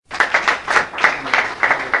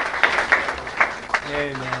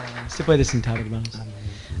Amen. Se puede sentar, hermanos.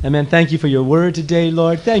 Amen. Thank you for your word today,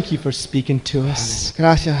 Lord. Thank you for speaking to us.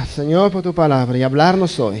 Gracias, Señor, por tu palabra y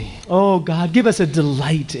hablarnos hoy. Oh, God, give us a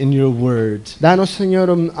delight in your word. Danos, Señor,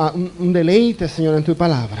 un deleite, Señor, en tu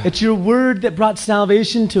palabra. It's your word that brought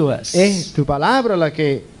salvation to us. Es tu palabra la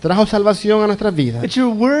que trajo salvación a nuestras vidas. It's your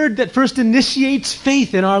word that first initiates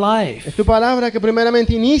faith in our life. Es tu palabra que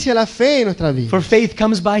primeramente inicia la fe en nuestras vidas. For faith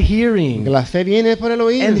comes by hearing, La fe viene por el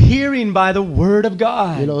oír. and hearing by the word of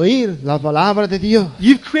El God. oír la palabra de Dios.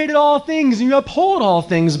 You've created all things, and you uphold all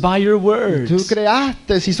things by your word. Tú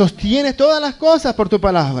creaste y sostienes todas las cosas por tu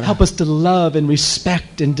palabra. Help us to love and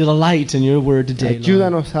respect and delight in your word today, Lord.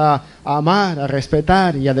 Ayúdanos a amar, a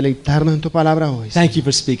respetar y a deleitarnos en tu palabra hoy. Thank you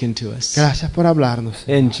for speaking to us. Gracias por hablarnos.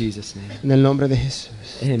 In Jesus' name. En el nombre de Jesús.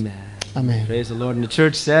 Amen. Amén. Praise the Lord. And the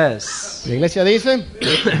church says, La iglesia dice,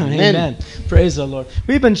 Amen. Praise the Lord.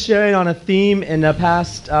 We've been sharing on a theme in the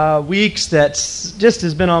past weeks that just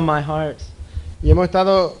has been on my heart. Y hemos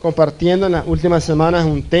estado compartiendo en las últimas semanas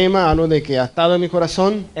un tema, algo de que ha estado en mi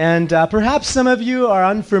corazón. And perhaps some of you are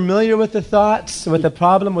unfamiliar with the thoughts, with the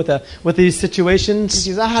problem, with these Y situations.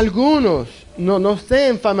 quizás algunos no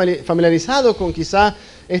estén familiarizados con quizás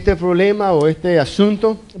este problema o este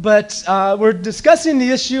asunto. But we're discussing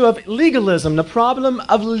the issue of legalism, the problem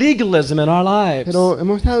of legalism in our lives. Pero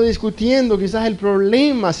hemos estado discutiendo quizás el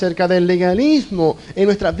problema acerca del legalismo en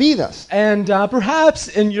nuestras vidas. And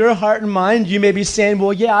perhaps in your heart and mind, you may be saying,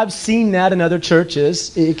 well, yeah, I've seen that in other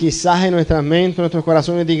churches. Y quizás en nuestras mentes, en nuestros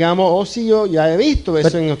corazones digamos, oh sí, yo ya he visto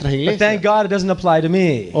eso en otras But thank iglesias. God it doesn't apply to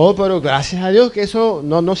me. Oh, pero gracias a Dios que eso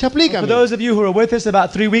no se aplica a For mí. those of you who were with us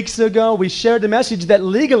about 3 weeks ago, we shared the message that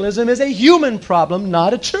legalism is a human problem,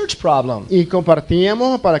 not a church problem. Y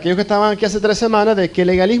compartíamos para aquellos que estaban aquí hace 3 semanas de que el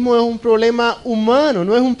legalismo es un problema humano,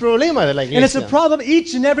 no es un problema de la And it's a iglesia. problem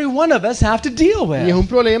each and every one of us have to deal Y es with. un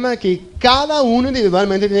problema que cada uno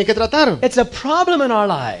individualmente tiene que tratar. It's a problem in our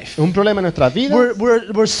life. Es un problema en nuestra vida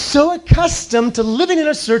We're so accustomed to living in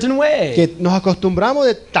a certain way, que nos acostumbramos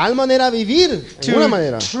de tal manera a vivir, de una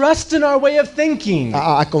manera, to trust in our way of thinking.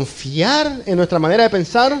 a confiar en nuestra manera de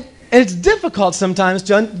pensar. And it's difficult sometimes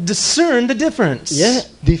to discern the difference. Y es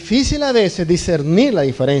difícil a veces discernir la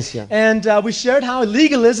diferencia. And we shared how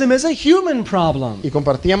legalism is a human problem. Y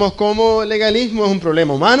compartíamos cómo el legalismo es un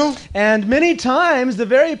problema humano. And many times the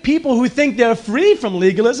very people who think they're free from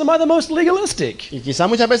legalism are the most legalistic. Y quizás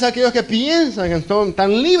muchas veces aquellos que piensan que son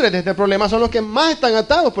tan libres de este problema son los que más están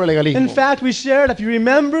atados por el legalismo. In fact, we shared, if you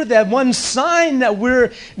remember, that one sign that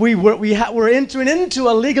we're entering into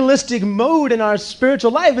a legalistic mode in our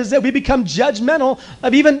spiritual life is that we become judgmental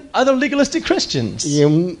of even other legalistic Christians.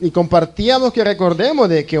 Y compartíamos que recordemos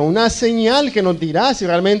de que una señal que nos dirá si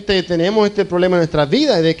realmente tenemos este problema en nuestras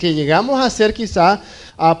vidas es de que llegamos a ser quizás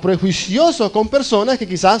prejuiciosos con personas que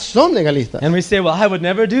quizás son legalistas. And we say, well, I would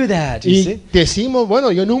never do that, you Y see? decimos,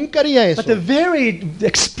 bueno, yo nunca haría eso. But that very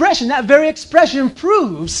expression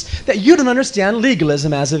proves that you don't understand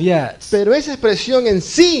legalism as of yet. Pero esa expresión en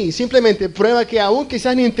sí simplemente prueba que aún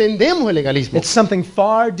quizás ni entendemos el legalismo. It's something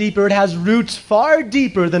far deeper. It has roots far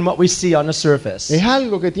deeper than what we see on the surface. Es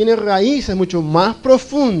algo que tiene raíces mucho más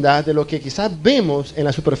profundas de lo que quizás vemos en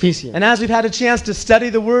la superficie. And as we've had a chance to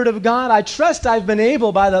study the Word of God, I trust I've been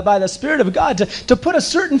able, by the Spirit of God, to put a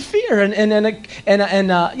certain fear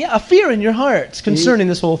a fear in your heart concerning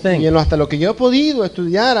this whole Y thing. hasta lo que yo he podido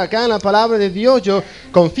estudiar acá en la palabra de Dios, yo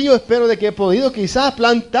confío, espero de que he podido quizás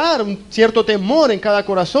plantar un cierto temor en cada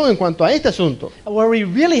corazón en cuanto a este asunto. Where we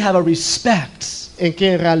really have a respect En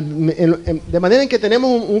que de manera en que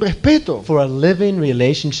tenemos un respeto. for a living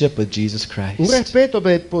relationship with Jesus Un Christ. respeto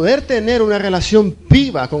de poder tener una relación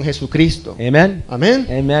viva con Jesucristo. Amen. Amén.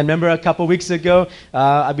 Amen. Remember a couple weeks ago,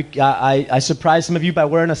 I surprised some of you by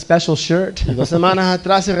wearing a special shirt. Y 2 semanas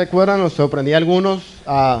atrás, si recuerdan, nos sorprendí a algunos.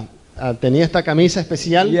 Tenía esta camisa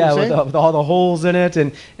especial. Yeah, no sé. with all the holes in it,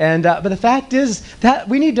 but the fact is that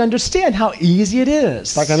we need to understand how easy it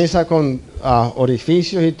is. Esta camisa con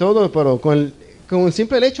orificios y todo, pero con el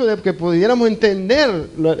simple hecho de que pudiéramos entender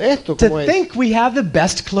esto To como es. think we have the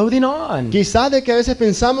best clothing on, Quizás de que a veces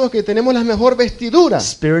pensamos que tenemos la mejor vestidura,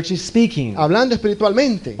 spiritually speaking, hablando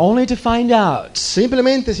espiritualmente. only to find out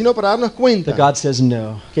Simplemente, sino para darnos cuenta that God says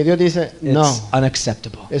no, que Dios dice, no, it's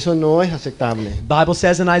unacceptable. eso no es aceptable. Bible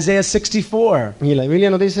says in Isaiah 64, Y la Biblia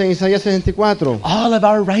nos dice en Isaías 64 all of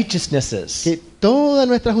our righteousnesses que toda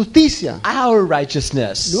nuestra justicia, our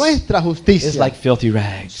righteousness, nuestra is justicia, like filthy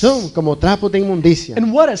rags. son como trapos de inmundicia.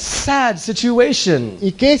 And what a sad situation.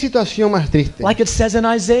 ¿Y qué situación más triste? Like it says in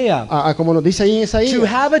Isaiah, Como nos dice ahí en to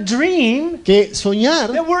Isaías, have a dream que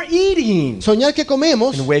soñar que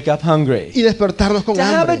comemos and wake up hungry. y despertarnos con To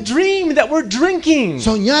have a hambre. dream that we're drinking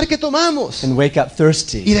Soñar que tomamos and wake up y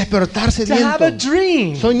thirsty. despertar To have a sediento.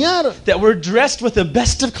 dream Soñar that we're dressed with the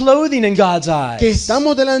best of clothing in God's que eyes.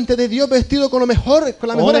 estamos delante de Dios vestidos con lo mejor, con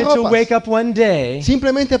las Only mejores to ropas. wake up one day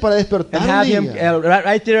Simplemente para and despertar have un him día.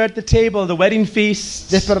 right there at the table, the wedding feast,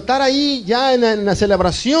 Despertar ahí ya en la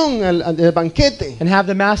celebración, el banquete. and have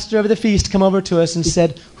the master of the feast come over to us and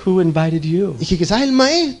said, who invited you? Y que quizás el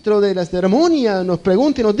maestro de la ceremonia nos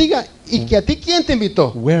pregunte y nos diga, ¿y que a ti quién te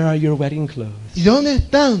invitó? Where are your wedding clothes? ¿Y dónde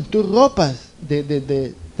están tus ropas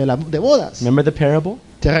de bodas? Remember the parable?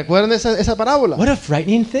 ¿Te recuerdan esa parábola? What a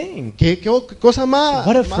frightening thing. ¿Qué cosa más,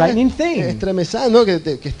 What a más frightening thing. estremecida, ¿no? que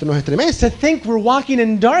nos estremece? To think we're walking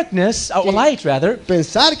in darkness, light rather,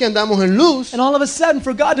 Pensar que andamos en luz, and all of a sudden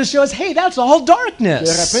for God to show us, hey, that's all que de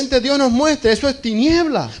darkness. repente Dios nos muestra, eso es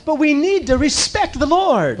tiniebla. But we need to respect the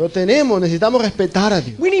Lord. Pero necesitamos respetar a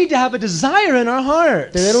Dios. We need to have a desire in our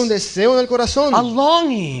hearts, Tener un deseo en el corazón, a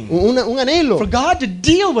longing un anhelo, for God to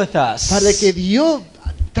deal with us para que Dios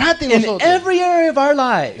trate en in nosotros, every area of our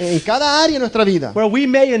life, en cada área de nuestra vida, where we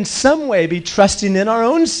may in some way be trusting in our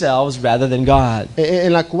own selves rather than God.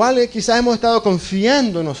 en la cual quizás hemos estado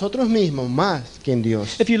confiando en nosotros mismos más que en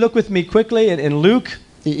Dios. If you look with me quickly in Luke,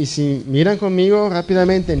 Y si miran conmigo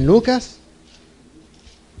rápidamente en Lucas,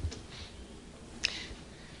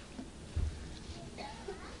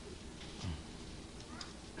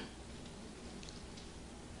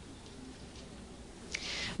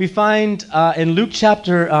 we find in Luke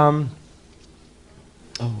chapter,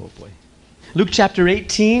 Luke chapter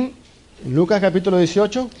 18. en Lucas capítulo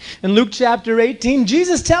 18, In Luke chapter 18,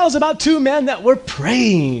 Jesus tells about two men that were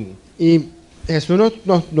praying. y Jesús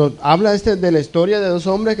nos habla de la historia de dos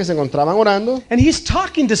hombres que se encontraban orando, And he's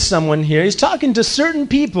talking to someone here. He's talking to certain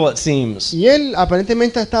people, it seems. y él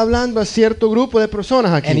aparentemente está hablando a cierto grupo de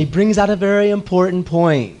personas And he aquí. brings out a very important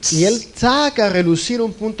point. Y él saca a relucir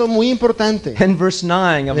un punto muy importante In verse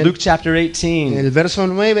 9 of Luke chapter en 18. el verso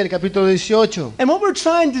 9 del capítulo 18. And what we're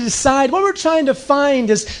trying to decide, what we're trying to find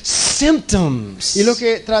is symptoms Y lo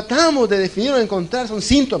que tratamos de definir o encontrar son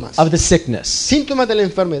síntomas. of the sickness. Síntomas de la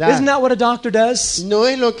enfermedad. Isn't that what a doctor does? ¿No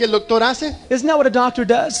es lo que el doctor hace? Isn't that what a doctor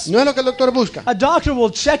does? ¿No es lo que el doctor busca? A doctor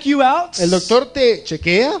will check you out. El doctor te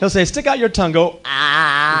chequea, He'll say, stick out your tongue, go,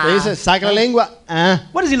 ah. te dice, saca la lengua. Ah.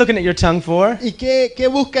 What is he looking at your tongue for? ¿Y qué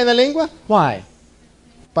busca en la lengua? Why?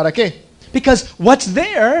 ¿Para qué? Because what's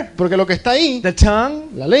there, Porque lo que está ahí, the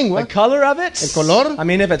tongue, la lengua, the color of it, el color, I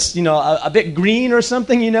mean, if it's, a bit green or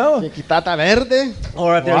something, que quizás está verde,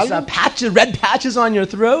 or if o there's algo, red patches on your o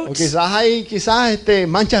throat, quizás hay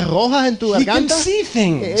manchas rojas en tu he can garganta. see Él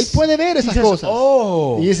things. puede ver He esas says, cosas.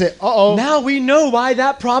 oh, Y dice, oh, now we know why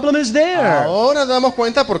that problem is there. ahora nos damos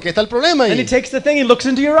cuenta por qué está el problema And he ahí. takes the thing, he looks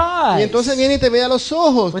into your Y eyes entonces viene y te ve a los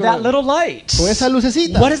ojos with that con little light. esa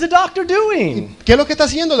lucecita. What is the doctor doing? ¿Qué es lo que está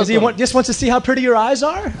haciendo el Does he doctor? just wants to see how pretty your eyes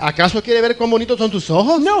are? ¿Acaso quiere ver cuán bonitos son tus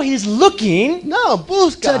ojos? No, he's looking No, to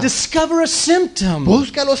busca. discover a symptom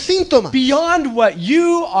Busca los síntomas. beyond what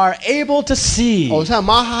you are able to see. O sea,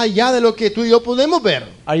 más allá de lo que tú y yo podemos ver.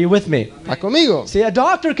 Are you with me? ¿Estás conmigo? See, a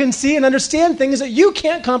doctor can see and understand things that you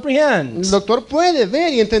can't comprehend. El doctor puede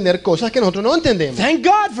ver y entender cosas que nosotros no entendemos. Thank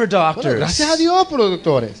God for Bueno, doctors. gracias a Dios por los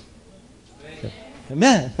doctores.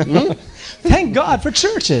 Amen. Thank God for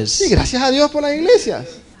churches Sí, gracias a Dios por las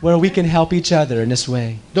iglesias. where we can help each other in this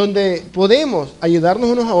way. Donde podemos ayudarnos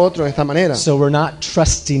unos a otros de esta manera. So we're not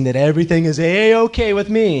trusting that everything is A-okay with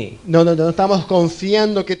me. No estamos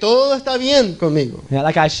confiando que todo está bien conmigo. Yeah,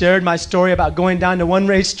 like I shared my story about going down to One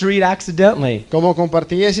Way Street accidentally. Como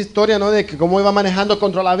compartí esa historia, ¿no? De que cómo iba manejando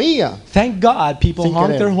contra la vía. Thank God people Sin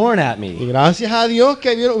honked querer. their horn at Y me. gracias a Dios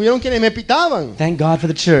que hubieron quienes me pitaban. Thank God for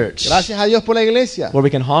the church Gracias a Dios por la iglesia. where we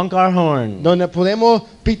can honk our horn. Donde podemos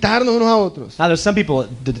pitarnos unos a otros. Now there's some people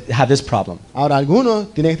that have this problem. Ahora,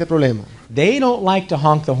 algunos tienen este problema. They don't like to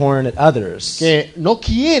honk the horn at others. Que no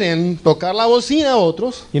quieren tocar la bocina a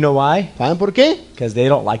otros. You know why? ¿Saben por qué? Because they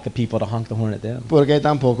don't like the people to honk the horn at them. Porque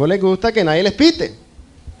tampoco les gusta que nadie les pite.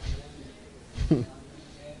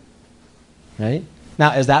 Right?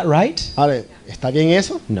 Now, is that right? Ahora, ¿está bien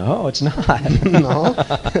eso? No, it's not. No.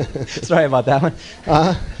 Sorry about that one.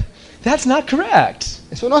 Ah, That's not correct.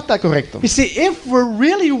 eso no está correcto. You see, if we're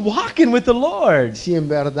really walking with the Lord, Si en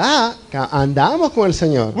verdad andamos con el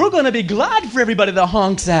Señor, we're going to be glad for everybody that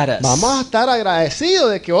honks at us. vamos a estar agradecidos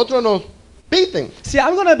de que otros nos piten. See,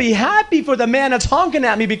 I'm going to be happy for the man that's honking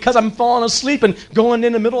at me because I'm falling asleep and going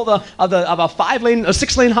in the middle of a 5-lane or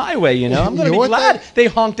 6-lane highway, you know. I'm going to be glad they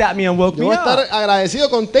honked at me and woke Yo me voy a estar up. agradecido,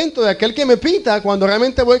 contento de aquel que me pita cuando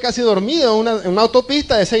realmente voy casi dormido en una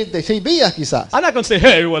autopista de 6 vías quizás. I'm not going to say,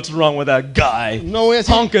 hey, what's wrong with that guy? No voy a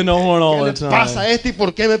decir, Honking the horn all ¿qué the le pasa a time. este y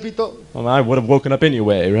por qué me pitó? Well, I would have woken up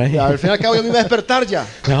anyway, Y right? al fin y al cabo yo me iba a despertar ya.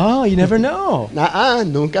 No, you never know.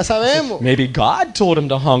 Nunca sabemos. Maybe God told him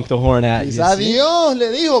to honk the horn at you. Quizá see? Dios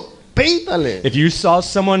le dijo, pítale. If you saw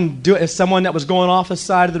someone that was going off the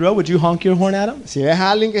side of the road, would you honk your horn at him? Si ves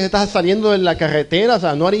a alguien que se está saliendo de la carretera, o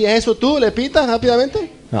sea, ¿no harías eso tú? ¿Le pitas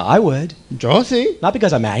rápidamente? No, I would. Yo sí. Not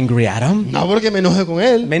because I'm angry at him. No porque me enoje con It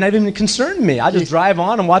él. may not even concern me. I just drive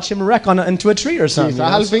on and watch him wreck into a tree or something.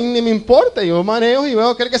 Quizás al fin ni me importa. Yo manejo y veo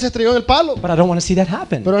a aquel que se estrelló en el palo. But I don't want to see that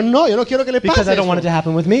happen Pero no, yo no quiero que le pase because I don't want it to eso.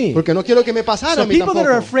 happen with me. Porque no quiero que me pasara So a mí people that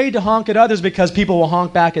are tampoco. afraid to honk at others because people will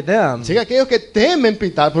honk back at them, Así que aquellos que temen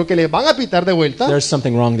pitar porque les van a pitar de vuelta, there's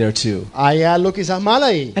something wrong there too. hay algo quizás mal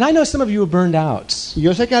ahí. And I know some of you are burned out. Y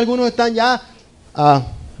yo sé que algunos están ya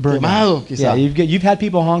quemados, Yeah, quizás. you've had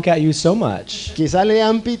people honk at you so much Quizás le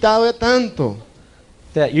han pitado de tanto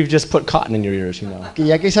that you've just put cotton in your ears, you know. que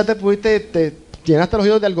ya quizás te llenaste los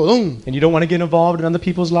oídos de algodón. And you don't want to get involved in other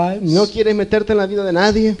people's lives No quieres meterte en la vida de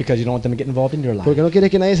nadie because you don't want them to get involved in your life. porque no quieres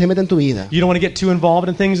que nadie se meta en tu vida. You don't want to get too involved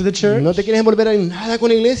in things of the church No te quieres envolver en nada con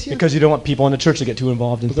la iglesia because you don't want people in the church to get too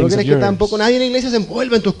involved in porque no things of quieres que yours. tampoco nadie en la iglesia se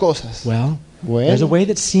envuelva en tus cosas. Well, there's a Bueno, way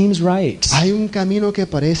that seems right, hay un camino que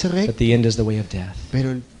parece recto, but the end is the way of death.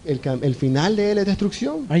 pero el final de él es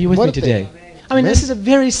destrucción. Are you with me muerte. today? I mean, Amen. this is a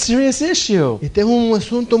very serious issue. Este es un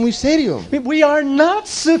asunto muy serio. We are not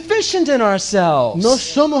sufficient in ourselves. No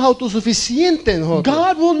somos autosuficientes nosotros.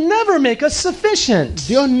 God will never make us sufficient.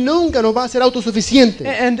 Dios nunca nos va a hacer autosuficientes.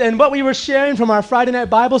 And what we were sharing from our Friday night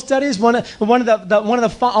Bible studies,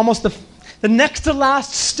 almost the next to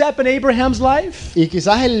last step in Abraham's life Y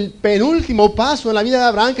quizás el penúltimo paso en la vida de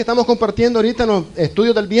Abraham que estamos compartiendo ahorita en los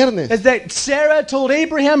estudios del viernes is that Sarah told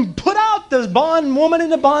Abraham, put out the bondwoman and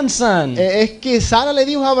the bondson. es que Sara le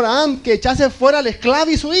dijo a Abraham que echase fuera al esclavo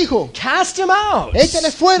y su hijo. Cast him out. Échale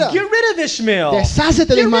fuera. Get rid of Ishmael.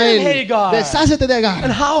 Deshácete de Get rid of Ismael. Hagar. Deshácete de And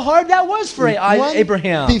Agar. how hard that was for Cuán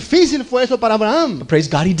Abraham. difícil fue eso para Abraham. But praise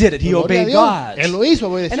God, he did it. He Gloria a obeyed Dios. God. Él lo hizo,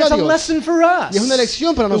 And obedeció it's a a Dios. lesson for us. Y es una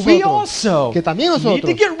lección para We nosotros. also Que también need to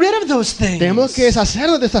nosotros get rid of those things. tenemos que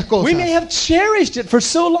deshacernos de esas We may cosas. have cherished it for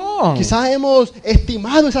so long. Quizás hemos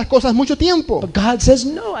estimado esas cosas mucho tiempo. But God says,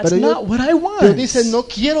 no, that's Pero not what I want. Pero dice, no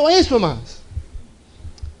quiero eso más.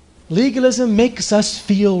 Legalism makes us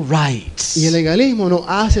feel right. Y el legalismo nos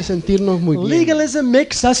hace sentirnos muy bien. Legalism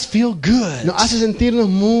makes us feel good. Nos hace sentirnos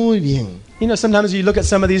muy bien. You know, sometimes you look at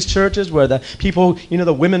some of these churches where the people, you know,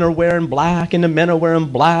 the women are wearing black and the men are wearing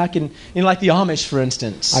black, and you know, like the Amish, for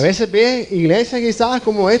instance. A veces ves iglesias quizás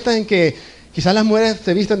como estas en que quizás las mujeres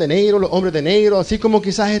se visten de negro, los hombres de negro, así como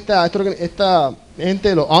quizás esta gente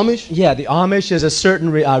de los Amish Yeah, the Amish is a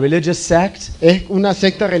certain religious sect. es una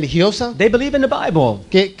secta religiosa They believe in the Bible,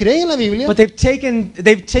 que cree en la Biblia, but they've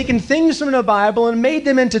taken things from the Bible and made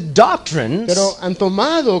them into doctrines. pero han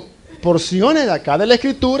tomado porciones de acá de la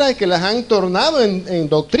escritura y que las han tornado en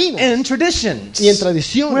doctrina and traditions y en where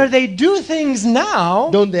tradiciones, they do things now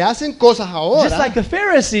donde hacen cosas just ahora like the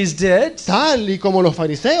Pharisees did tal y como los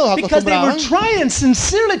fariseos because they were acostumbraban. trying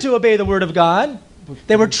sincerely to obey the Word of God.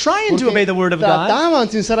 They were trying to obey the Word of God. Trataban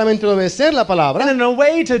sinceramente de obedecer la And palabra in a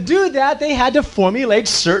way to do that, they had to formulate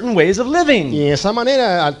certain ways of y living. en esa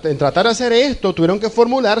manera, en tratar de hacer esto, tuvieron que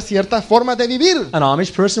formular ciertas formas de vivir. An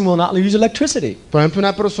Amish person will not use electricity. Por ejemplo,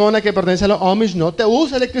 una persona que pertenece a los Amish no te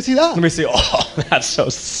usa electricidad. Let me say, oh, that's so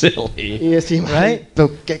silly. Y decimos, Right? "Ay,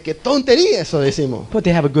 pero qué tontería eso decimos. But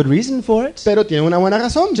they have a good reason for it. Pero tiene una buena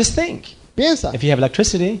razón. Just think. Piensa, If you have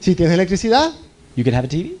electricity, si tienes electricidad, you can have a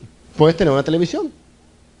TV. puedes tener una televisión.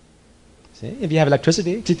 See? If you have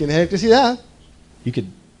electricity, Si tienes electricidad, you could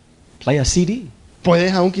play a CD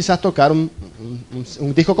puedes aún quizás tocar un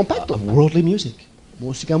disco compacto. of worldly music.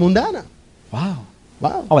 Música mundana. Wow.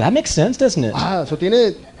 Wow. Oh, that makes sense, doesn't it? Eso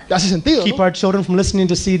hace sentido, Keep ¿no? our children from listening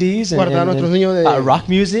to CDs Guardar a nuestros niños de- rock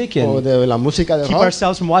music O and de la música de keep rock.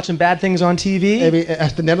 ourselves from watching bad things on TV.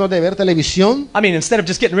 Abstenernos de ver televisión. I mean, instead of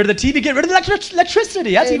just getting rid of the TV, get rid of the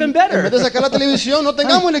electricity. That's even En vez de better. sacar la televisión, no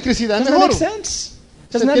tengamos electricidad. Es Doesn't that mejor. make sense?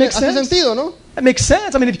 Doesn't that make Hace sense? sentido, ¿no? That makes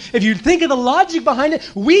sense. I mean, if you think of the logic behind it,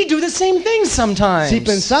 we do the same thing sometimes. Si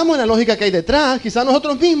pensamos en la lógica que hay detrás, quizás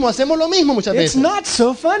nosotros mismos hacemos lo mismo muchas It's veces. not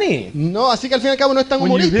so funny No, así que al fin y al cabo no es tan when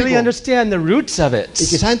you humorístico. really understand the roots of it. Y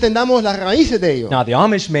quizás entendamos las raíces de ello. Now, the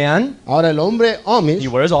Amish man, Ahora el hombre Amish, he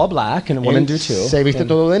wears all black, and women do too. se viste and-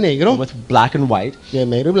 todo de negro, with black and white. de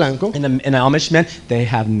negro y blanco, And the Amish men, they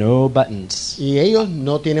have no buttons. y ellos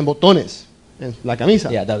no tienen botones en la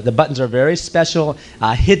camisa. Yeah, the buttons are very special,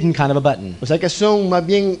 hidden kind of a button. O sea que son más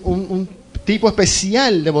bien un tipo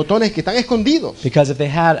especial de botones que están escondidos. Because if they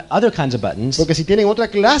had other kinds of buttons, Porque si tienen otra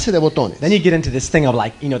clase de botones, then you get into this thing of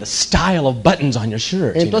like, the style of buttons on your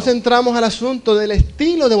shirt. entonces entramos al asunto del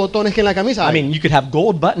estilo de botones que en la camisa I hay. mean, you could have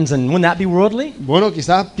gold buttons, and wouldn't that be worldly? Bueno,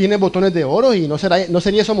 quizás tienen botones de oro y no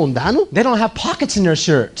sería eso mundano. They don't have pockets in their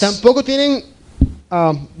shirts. Tampoco tienen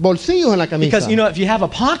bolsillos en la camisa. Because, if you have a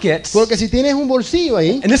pocket, Porque si tienes un bolsillo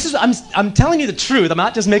ahí, and this is, I'm telling you the truth, I'm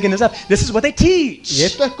not just making this up, this is what they teach. y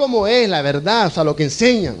esto es como es, la verdad, o sea, lo que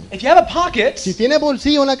enseñan. If you have a pocket, Si tienes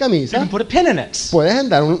bolsillo en la you camisa, can put a pin in it. puedes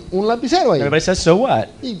andar un lapicero ahí. Everybody says, so what?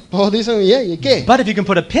 Y todos dicen, ¿y qué? But if you can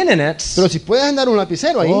put a pin in it, Pero si puedes andar un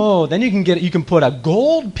lapicero ahí, oh, then you can put a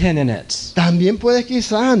gold pin in it. también puedes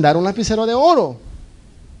quizás andar un lapicero de oro.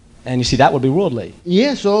 And you see, that would be worldly. Y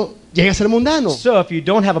eso llega a ser mundano. So if you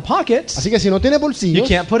don't have a pocket, Así que si no tienes you bolsillos,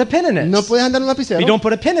 can't put a pin in it. no puedes andar un If lapicero. you don't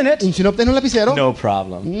put a pin in Y it, si no tienes un lapicero, no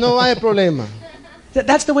problem. no hay problema.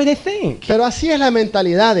 That's the way they think. Pero así es la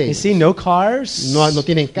mentalidad de You ellos. see, no cars, No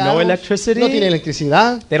tienen carros, no electricity, no tienen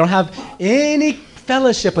electricidad, they don't have any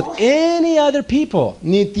fellowship with any other people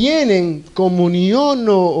ni tienen comunión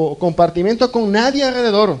o compartimiento con nadie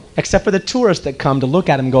alrededor, except for the tourists that come to look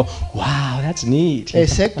at them and go, wow, that's neat.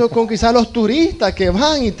 excepto con quizás los turistas que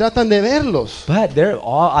van y tratan de verlos. But they're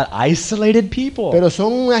all isolated people. Pero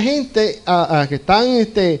son una gente que están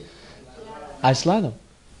Aislado.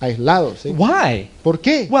 aislados. ¿Sí? Why? ¿Por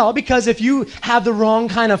qué? Well, because if you have the wrong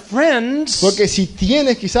kind of friends Porque si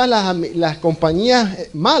tienes quizás las compañías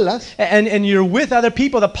malas, and you're with other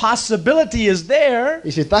people, the possibility is there,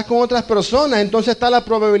 y si estás con otras personas, entonces está la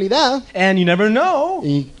probabilidad, and you never know.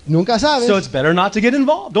 y nunca sabes. So it's better not to get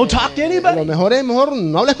involved. Don't talk to Lo anybody. mejor es mejor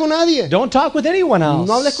no hables con nadie. Don't talk with anyone else.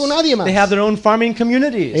 No hables con nadie más. They have their own farming Ellos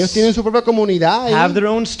communities, tienen su propia comunidad, have ahí, their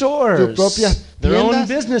own sus stores, propias their own tiendas,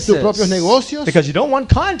 businesses, sus propios negocios, because you don't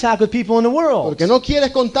want contact with people in the world. porque no quieres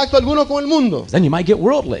contacto alguno con el mundo, Then you might get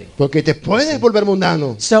worldly. porque te puedes volver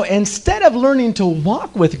mundano. So instead of learning to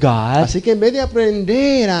walk with God Así que en vez de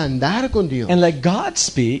aprender a andar con Dios and let God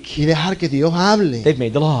speak, y dejar que Dios hable, they've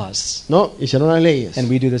made the laws. no, hicieron las leyes. And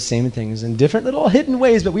we do the same things in different little hidden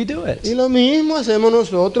ways, but we do Y it. lo mismo hacemos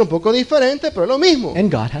nosotros, un poco diferente, pero es lo mismo.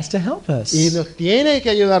 And God has to help us. Y nos tiene que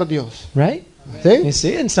ayudar Dios. Right? You ¿Sí?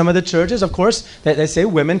 see, in some of the churches, of course, they say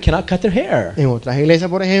women cannot cut their hair. En otras iglesias,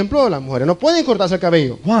 por ejemplo, las mujeres no pueden cortarse el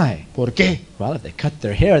cabello. Why? ¿Por qué? Well, if they cut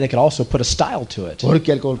their hair, they could also put a style to it.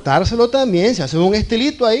 Porque al cortárselo también se hace un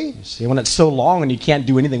estilito ahí. See, when it's so long and you can't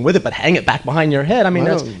do anything with it but hang it back behind your head, I mean,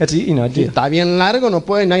 Bueno, that's Si está bien largo, no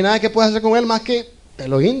hay nada que puedas hacer con él más que te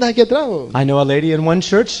lo guindas aquí atrás. I know a lady in one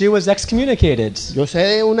church, she was excommunicated. Yo sé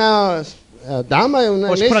de una dama de una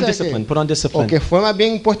Or she put on iglesia discipline, put on o discipline. que fue más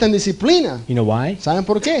bien puesta en disciplina. You know why? ¿Saben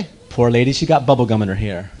por qué? Poor lady, she got bubble gum in her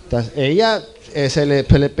hair. Entonces, ella se le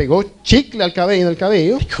pegó chicle al cabello, en el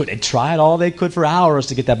cabello. They tried all they could for hours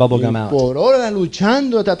to get that bubble gum Y out. por horas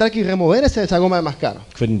luchando de tratar de remover esa goma de mascar.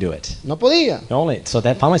 Couldn't do it. No podía. So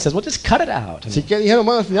that family says, well, just cut it out. And Así que dijeron,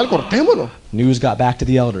 bueno, al final cortémoslo. news got back to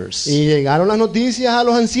the elders. Y llegaron las noticias a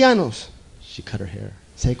los ancianos. She cut her hair.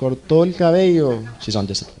 Se cortó el cabello. She's on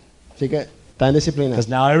discipline. Así que está en disciplina. Because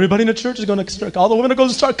now everybody in the church is going to start, all the women are going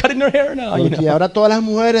to start cutting their hair now. You Porque know? ahora todas las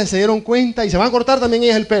mujeres se dieron cuenta y se van a cortar también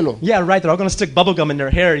ellas el pelo. Yeah, right. They're all going to stick bubble gum in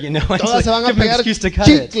their hair, you know. It's Todas like, se van a give them an pegar excuse to cut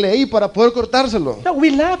it. chicle ahí para poder cortárselo. No,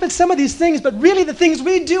 we laugh at some of these things, but really the things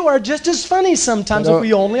we do are just as funny sometimes Pero- if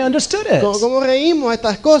we only understood it. Como reímos a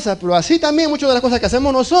estas cosas, pero así también muchas de las cosas que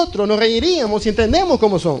hacemos nosotros nos reiríamos si entendemos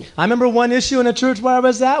cómo son. I remember one issue in a church where I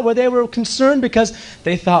was at where they were concerned because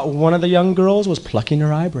they thought one of the young girls was plucking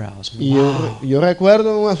her eyebrows. Y Wow. yo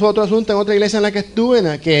recuerdo otro asunto en otra iglesia en la que estuve, en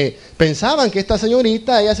la que pensaban que esta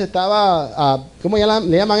señorita, ella se estaba, ¿cómo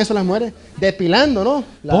le llaman eso a las mujeres? Depilando, ¿no?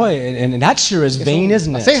 Boy, and that sure is que vain, son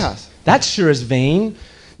isn't las it? cejas. That sure is vain.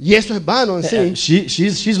 Y eso es vano en sí.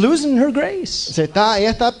 She's losing her grace. Ella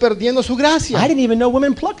está perdiendo su I gracia. didn't even know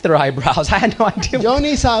women plucked their eyebrows. I had no idea. Yo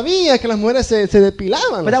ni sabía que las mujeres se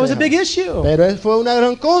depilaban. But las that was a cejas. big issue. Pero fue una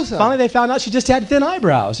gran cosa. Finally, they found out she just had thin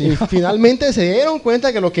eyebrows. You Y know? finalmente se dieron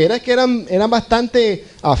cuenta que lo que era es que eran bastante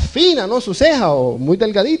finas, ¿no? Sus cejas o muy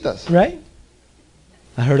delgaditas. Right?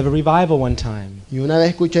 I heard of a revival one time. Y una vez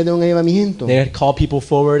escuché de un avivamiento They had called people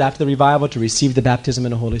forward after the revival to receive the baptism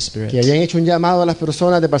in the Holy Spirit. que habían hecho un llamado a las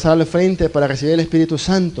personas de pasar al frente para recibir el Espíritu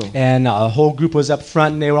Santo. And a whole group was up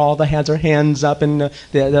front, and they were all the hands up, and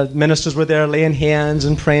the ministers were there laying hands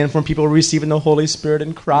and praying for people receiving the Holy Spirit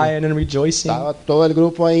and crying and rejoicing. Estaba todo el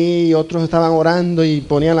grupo ahí y otros estaban orando y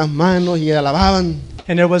ponían las manos y alababan.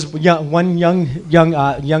 And there was one young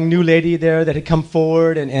new lady there that had come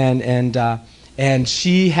forward, and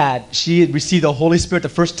she had received the Holy Spirit the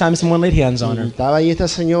first time someone laid hands on Y her. estaba ahí esta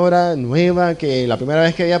señora nueva que la primera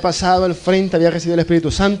vez que había pasado al frente había recibido el Espíritu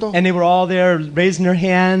Santo. And they were all there raising their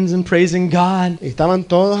hands and praising God. Estaban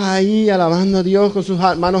todos ahí alabando a Dios con sus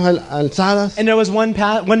manos alzadas. And there was one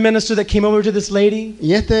minister that came over to this lady,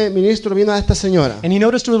 Y este ministro vino a esta señora and he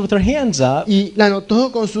noticed her with her hands up. y la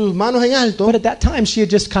notó con sus manos en alto. But at that time, she was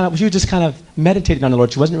just kind of meditating on the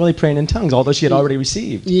Lord. She wasn't really praying in tongues, although she had already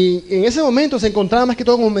received. Y en ese momento se encontraba más que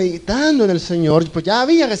todo como meditando en el Señor, pues ya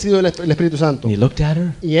había recibido el Espíritu Santo. And he looked at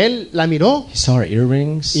her. Y él la miró He saw her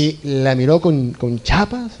earrings y la miró con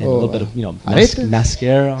chapas and a o little bit of aretes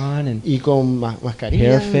mascara on, and y con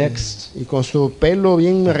mascarilla hair fixed. y con su pelo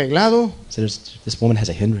bien arreglado. so this woman has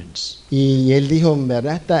a hindrance. Y él dijo, en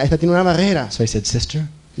verdad, esta tiene una barrera. So he said, "Sister,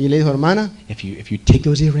 Y le dijo, hermana, if you take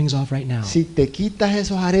those earrings off right now, si te quitas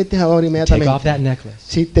esos aretes ahora take inmediatamente, off that necklace,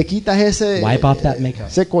 si te quitas wipe off that makeup,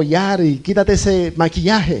 ese collar y quítate ese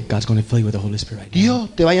maquillaje, God's going to fill you with the Holy Spirit right now." Dios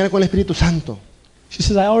te va a llenar con el Espíritu Santo. She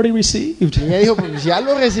says, "I already received." Y ella dijo, pues ya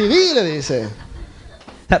lo recibí, le dice.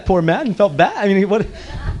 That poor man felt bad. I mean, what?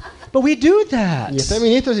 But we do that. Y este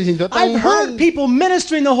ministro se sintió tan I've heard mal. people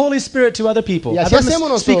ministering the Holy Spirit to other people. Y I've así heard them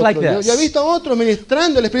hacemos speak nosotros. like Yo he this. visto a otros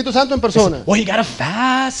ministrando el Espíritu Santo en persona. Well, you gotta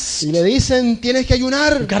fast. Y le dicen, tienes que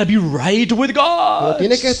ayunar. You gotta be right with Pero God.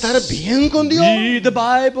 tienes que estar bien con Dios. Read the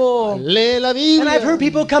Bible. Lee la And I've heard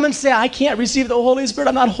Biblia. people come and say, "I can't receive the Holy Spirit.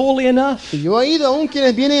 I'm not holy enough." Y yo he ido aún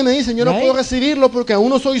quienes vienen y me dicen, yo no Right? puedo recibirlo porque aún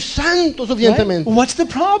no soy santo Right? suficientemente. What's the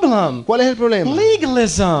problem? ¿Cuál es el problema?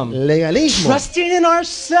 Legalism. Legalismo. Trusting in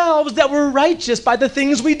ourselves that we're righteous by the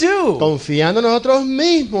things we do. Confiando en nosotros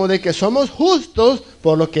mismos de que somos justos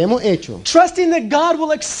por lo que hemos hecho. Trusting that God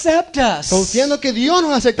will accept us Confiando que Dios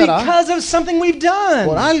nos aceptará because of something we've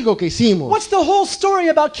por done. algo que hicimos. What's the whole story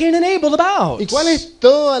about Cain and Abel about? ¿Y cuál es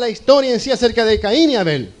toda la historia en sí acerca de Caín y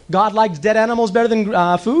Abel? God likes dead animals better than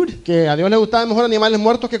food? ¿Que a Dios le gustaban mejor animales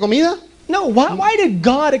muertos que comida? No. Why did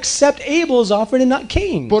God accept Abel's offering and not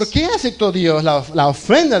Cain's? ¿Por qué aceptó Dios la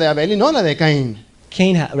ofrenda de Abel y no la de Caín?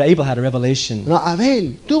 Abel had a revelation. No,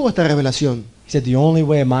 Abel tuvo esta revelación. He said, "The only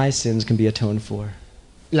way my sins can be atoned for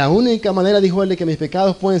La única manera, dijo él, de que mis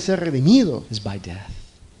pecados pueden ser redimidos is by death.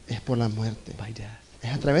 es por la muerte. By death.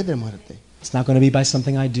 Es a través de la muerte. It's not going to be by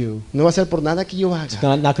something I do. No va a ser por nada que yo It's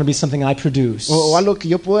haga not going to be something I produce. o algo que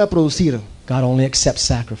yo pueda producir. God only accepts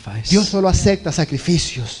sacrifice. Dios solo acepta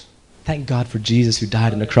sacrificios. Thank God for Jesus who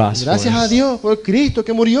died on the cross for Gracias a us. Dios por Cristo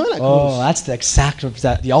que murió en la Oh, cruz.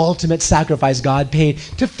 that's the ultimate sacrifice God paid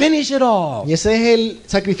to finish it all. Y ese es el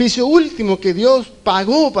sacrificio último que Dios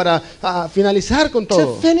pagó para finalizar con To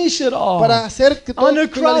todo. finish it all. Para hacer que todo On the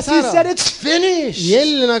cross, He finalizara. said, "It's finished." Y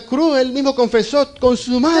él en la cruz, él mismo confesó,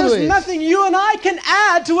 consumado There's es. nothing you and I can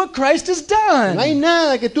add to what Christ has No hay done.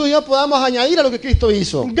 nada que tú y yo podamos añadir a lo que Cristo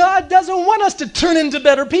hizo. God doesn't want us to turn into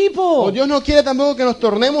better O people. Dios no quiere tampoco que nos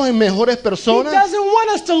tornemos en mejores He personas doesn't want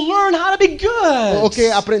us to learn how to be o good.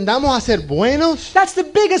 que aprendamos a ser buenos. That's the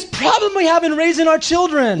biggest problem we have in raising our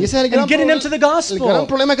children Y ese es el gran, and getting them to the el gran gospel.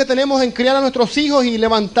 problema que tenemos en criar a nuestros hijos y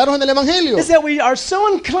levantarlos en el Evangelio. Is that we are so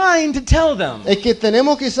inclined to tell them, Es que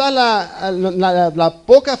tenemos quizás la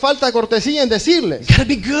poca falta de cortesía en decirles. "You gotta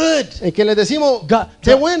be good." Es que les decimos,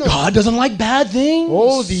 sé bueno. God doesn't like bad things.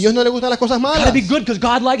 Oh, Dios no le gustan las cosas Gotta malas. be good because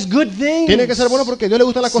God likes good things. Tiene que ser bueno porque a Dios le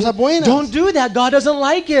gustan las cosas buenas. Don't do that. God doesn't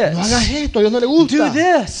like it. No hagas esto, a Dios no le gusta. Do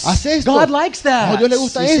this. Haz esto. God likes that. Oh, Dios le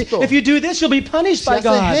gusta You see, esto. if you do this, you'll be punished Si by haces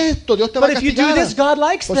God. esto, Dios te va But a if you do castigar. this, God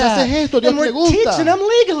likes Pues si that. haces esto, Dios And te we're gusta. teaching them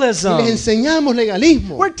Y legalism. les enseñamos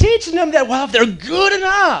legalismo. We're teaching them that, well, if they're good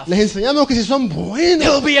enough, Les enseñamos que si son buenos,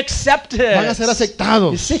 they'll be accepted. van a ser You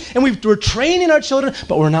aceptados. see? And we're training our children,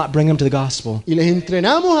 but we're not bringing them to the gospel. Y les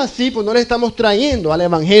entrenamos así, pues no les estamos trayendo al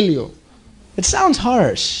Evangelio. It sounds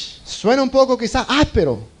harsh, Suena un poco quizás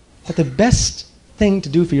áspero, but the best thing to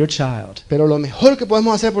do for your child pero lo mejor que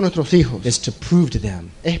podemos hacer por nuestros hijos is to prove to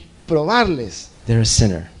them es probarles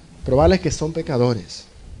que son pecadores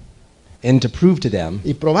and to prove to them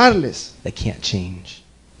y probarles they can't change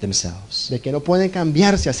themselves. de que no pueden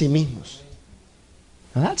cambiarse a sí mismos.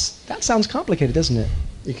 Now that sounds complicated, doesn't it?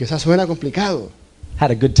 Y quizás suena complicado.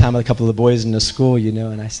 Had a good time with a couple of the boys in the school,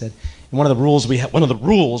 and I said, One of the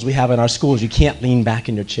rules we have in our schools, you can't lean back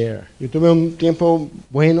in your chair. Yo tuve un tiempo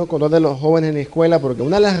bueno con dos de los jóvenes en la escuela porque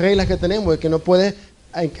una de las reglas que tenemos es que no puedes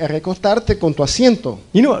recostarte con tu asiento.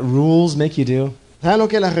 You know what rules make you do? ¿Sabes lo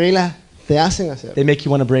que las reglas te hacen hacer? They make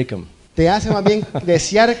you want to break them. Te hacen más bien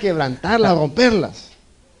desear quebrantarlas, romperlas.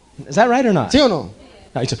 Is that right or not? ¿Sí o no?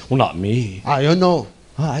 No, you say, well, not me. Yo no.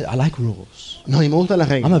 I like rules. No, a mí me gustan las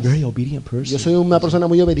I'm a reglas. very obedient person. Yo soy una persona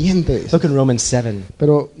muy obediente. Look in Romans 7.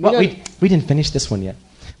 Pero Well, mira, we didn't finish this one yet.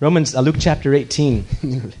 Luke chapter 18.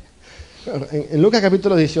 en Lucas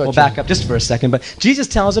capítulo 18. We'll back up just for a second. But Jesus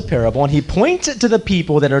tells a parable, and he points it to the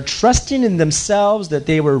people that are trusting in themselves that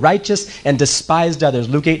they were righteous and despised others.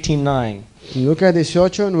 Luke 18:9. En Lucas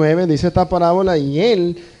 18:9 dice esta parábola y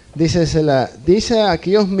él dice a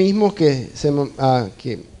aquellos mismos que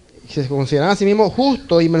se consideraban a sí mismos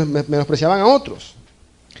justos y menospreciaban a otros.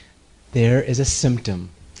 There is a symptom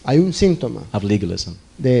Hay un síntoma of legalism.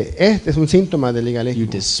 es un síntoma del You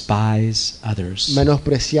legalismo. despise others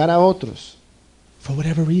Menospreciar a otros, for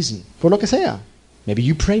whatever reason. por lo que sea. Maybe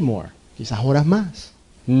you pray more. Quizás horas más.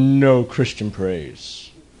 No Christian prays.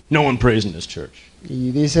 No one prays in this church.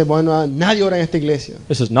 Y dice, bueno, nadie ora en esta iglesia.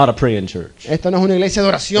 This is not a praying church. Esta no es una iglesia de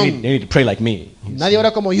They oración. need to pray like me. Nadie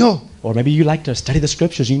ora como yo. Or maybe you like to study the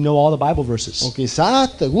scriptures. You know all the Bible verses. O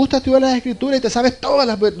quizás te gusta estudiar las escrituras y te sabes todos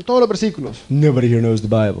los versículos. Nobody here knows the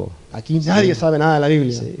Bible. Aquí nadie sabe nada de la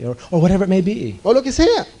Biblia. See? Or whatever it may be. O lo que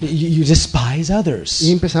sea. You despise others.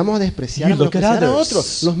 Y empezamos a despreciar, You a look at menospreciar a others.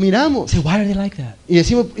 otros. Los miramos. Say, why are they like that? Y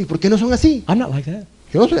decimos, ¿y por qué no son así? I'm not like that.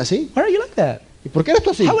 Yo no soy así. Why are you like that? ¿Y por qué eres tú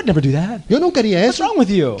así? I would never do that. Yo nunca haría What's eso. wrong with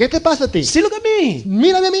you? ¿Qué te pasa a ti? See, look at me.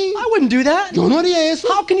 Mírame a mí. I wouldn't do that. Yo no haría eso.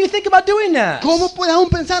 How can you think about doing that? ¿Cómo puedes aún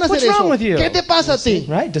pensar hacer What's wrong with eso? you? ¿Qué te pasa a ti?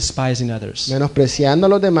 Right? Despising others. Menospreciando a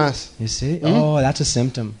los demás. You see? Oh, that's a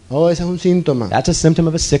symptom. Oh, ese es un síntoma. That's a symptom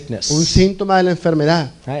of a Un sickness. síntoma de la enfermedad.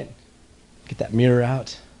 Right? Get that mirror out.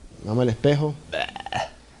 Vamos al espejo.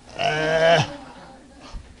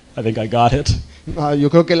 I think I got it. Yo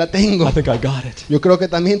creo que la tengo. I think I got it. Yo creo que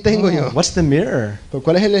también tengo yo. What's the mirror? ¿Pero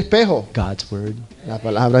cuál es el espejo? God's word. La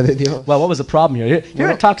palabra de Dios. Well, what was the problem here? Here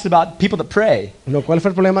it talks about people that pray. Bueno, ¿cuál fue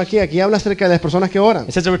el problema aquí? Aquí habla acerca de las personas que oran.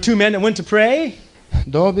 It says there were two men that went to pray.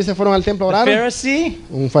 Dos veces fueron al templo a The orar. Pharisee,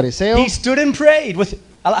 Un fariseo. he stood and prayed with.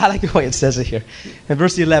 I like the way it says it here. In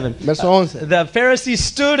verse 11. Verso 11. The Pharisee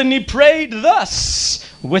stood and he prayed thus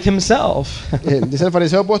with himself. Dice el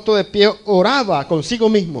fariseo puesto de pie, oraba consigo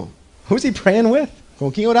mismo. Who's he praying with?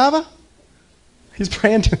 ¿Con quién oraba? He's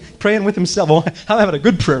praying with himself. Well, I'm having a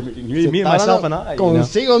good prayer meeting. Me and Estaba myself and I. You know?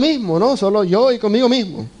 consigo mismo, ¿no? Solo yo y conmigo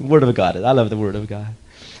mismo. Word of God. I love the word of God.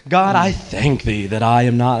 God, I thank thee that I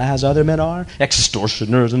am not as other men are,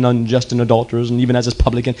 extortioners and unjust and adulterers, and even as is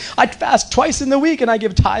publican. I fast twice in the week, and I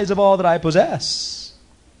give tithes of all that I possess.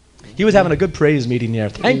 He was having a good praise meeting there.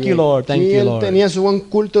 Thank you, Lord. Thank y you, él Lord. tenía su buen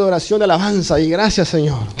culto de oración, de alabanza. Y gracias,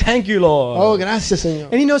 Señor. Thank you, Lord. Oh, gracias, Señor.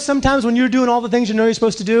 And you know, sometimes when you're doing all the things you know you're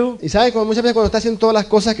supposed to do, Y sabe, muchas veces cuando está haciendo todas las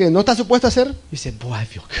cosas que no está supuesto a hacer, you say, boy, I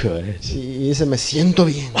feel good. y dice, me siento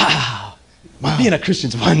bien. Wow. Being a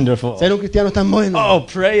Christian's wonderful. Ser un cristiano es tan bueno. Oh,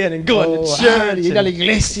 praying and going to Orar y church. ir a la And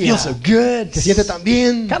iglesia. feel so good. Se siente tan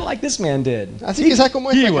bien. Kind of like this man did. Así quizás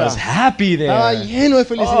como He este was acá. happy there. Estaba lleno de Oh, he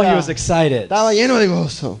felicidad. was excited. Estaba lleno de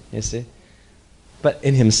gozo. You see? But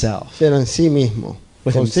in himself. Pero en sí mismo.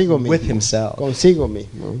 Consigo mismo. With himself. Consigo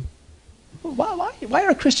mismo. Why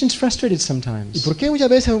are Christians frustrated ¿Y sometimes? por qué muchas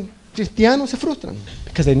veces cristianos se frustran?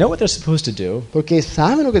 Because they know what they're supposed to do. Porque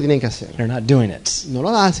saben lo que tienen que hacer. They're not doing it. No lo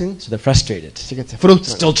hacen, So they're frustrated. así que se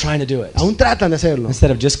frustran. Still trying to do it. Aún tratan de hacerlo.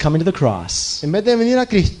 Instead of just coming to the cross. En vez de venir a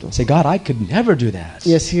Cristo Say, God, I could never do that.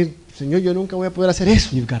 y decir, Señor, yo nunca voy a poder hacer eso.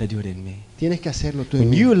 You've got to do it in me. Tienes que hacerlo tú en When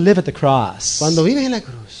mí. you live at the cross, Cuando vives en la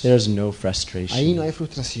cruz, there's no ahí frustration. no hay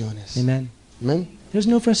frustraciones. Amen. Amén. There's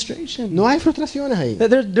no frustration. No hay frustraciones ahí.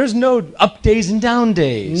 There's no up days and down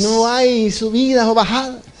days. No hay subidas o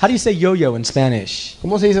bajadas. How do you say yo-yo in Spanish?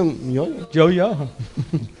 ¿Cómo se dice? Yo-yo. Yo-yo?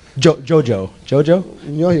 Jojo. Jojo?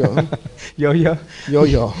 Yo-yo. Yo-yo?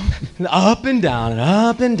 Yo-yo. Up and down and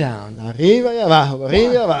up and down. Arriba y abajo,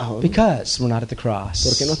 arriba y abajo. Because we're not at the cross.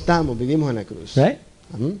 Porque no estamos, vivimos en la cruz. Right?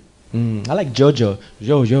 Amén. I like Jojo.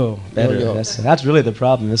 Yo-yo better. Yo-yo. That's really the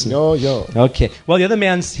problem, isn't it? Yo-yo. Okay. Well, the other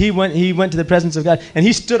man, he went to the presence of God, and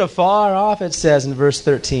he stood afar off, it says in verse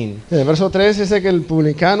 13. En el verso 3 dice que el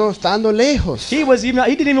publicano, estando lejos, He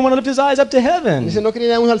didn't even want to lift his eyes up to heaven. dice, no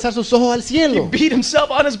quería aún alzar sus ojos al He cielo. beat himself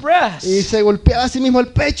on his breast. Y se golpeaba a sí mismo el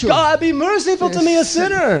pecho. God, be merciful to me, a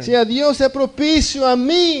sinner. Si a Dios sea propicio a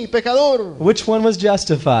mí, pecador. Which one was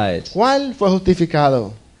justified? ¿Cuál fue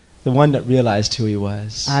justificado? The one that realized who he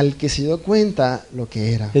was. Al que se dio cuenta lo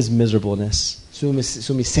que era. His miserableness.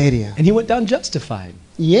 su miseria. And he went down justified.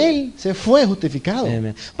 Y él se fue justificado.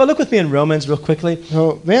 Amen. But look with me in Romans real quickly.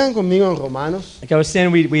 So, vean conmigo en Romanos. Like I was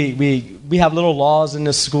saying, we have little laws in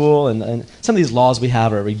this school, and some of these laws we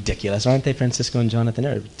have are ridiculous, aren't they, Francisco and Jonathan?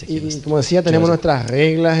 They're ridiculous. Y como decía, tenemos nuestras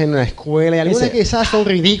reglas en la escuela y algunas quizás son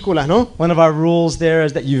ridículas, ¿no? One of our rules there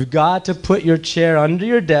is that you've got to put your chair under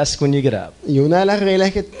your desk when you get up. Y una de las reglas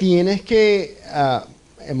es que tienes que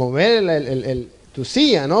mover tu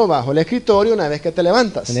silla, ¿no? Bajo el escritorio una vez que te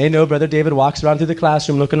levantas. And they know Brother David walks around through the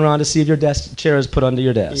classroom looking around to see if your chair is put under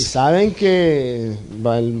your Y desk. saben que el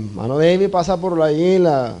hermano David pasa por ahí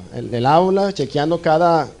el aula chequeando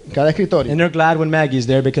cada escritorio. And they're glad when Maggie's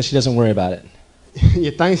there because she doesn't worry about it.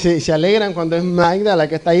 Y se alegran cuando es Magda la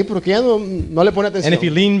que está ahí porque ella no le pone And if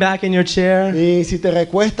you atención. lean back in your chair, Y si te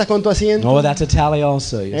recuestas con tu asiento, oh, that's a tally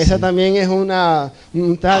also. You esa see. también es un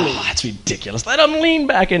tally. Oh, that's ridiculous. Let them lean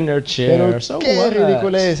back in their chair. Pero So qué what?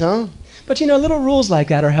 ridículo es, ¿no? But you know, little rules like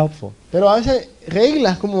that are helpful. Pero a veces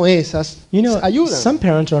reglas como esas You know, ayudan. some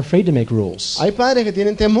parents are afraid to make rules. Hay padres que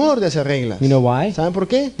tienen temor de hacer reglas. You know why? ¿Saben por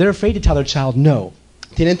qué? They're afraid to tell their child no.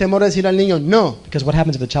 Tienen temor de decir al niño no. Because what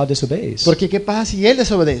happens if the child disobeys? Porque ¿qué pasa si él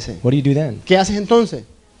desobedece? What do you do then? ¿Qué haces entonces?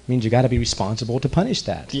 It means you got to be responsible to punish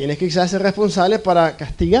that. Tienes que quizás ser responsable para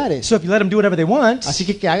castigar eso. So if you let them do whatever they want, Así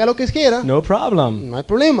que haga lo que quiera, no problem. no hay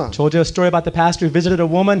problema. Told you a story about the pastor who visited a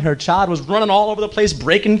woman. Her child was running all over the place,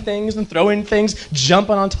 breaking things and throwing things,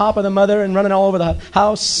 jumping on top of the mother and running all over the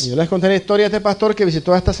house. Yo les conté la historia de este pastor que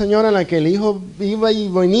visitó a esta señora en la que el hijo iba y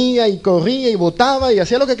venía y corría y botaba y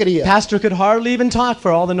hacía lo que quería. Pastor could hardly even talk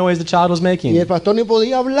for all the noise the child was Y making. el pastor ni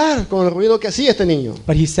podía hablar con el ruido que hacía este niño.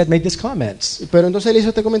 But he made this comment. Pero entonces él hizo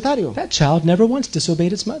este comentario. That child never once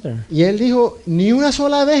disobeyed its mother. Y él dijo, ni una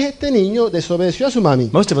sola vez este niño desobedeció a su mami.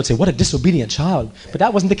 Most of us would say, what a disobedient child. But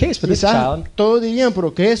that wasn't the case for this Quizás child. todos dirían,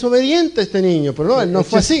 pero qué desobediente este niño. Pero no, él no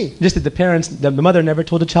fue así. Just that the mother never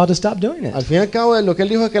told the child to stop doing it. Al fin y al cabo, lo que él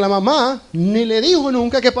dijo es que la mamá ni le dijo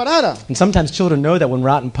nunca que parara. And sometimes children know that when we're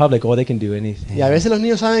out in public, oh, they can do anything. Y a veces los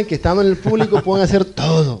niños saben que estando en el público pueden hacer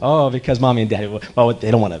todo. Oh, because mommy and daddy, well, they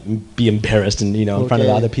don't want to be embarrassed and, in front of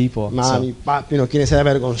other people. Mami, So, papi no quieren ser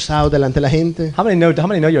avergonzados delante de la gente. how many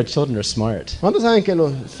know your children are smart? ¿Cuántos saben que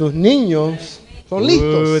sus niños son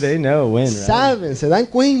listos? Ooh, they know when, right? Saben, se dan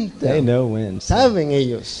cuenta. They know when. Saben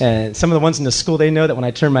ellos. And some of the ones in the school, they know that when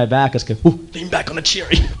I turn my back, it's like, ooh, lean back on the chair.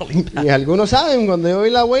 Lean back. Y algunos saben cuando yo doy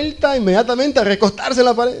la vuelta inmediatamente a recostarse en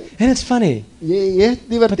la pared. And it's funny. Y es But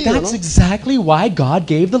divertido, ¿no? that's exactly why God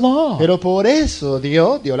gave the law. Pero por eso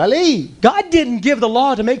Dios dio la ley. God didn't give the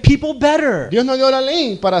law to make people better. Dios no dio la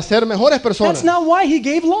ley para ser mejores personas. That's not why he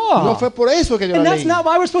gave law. No fue por eso que dio And la that's ley. not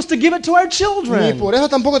why we're supposed to give it to our Ni children. por eso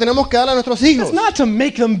tampoco tenemos que darle a nuestros hijos. It's not to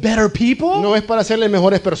make them better people. No es para hacerles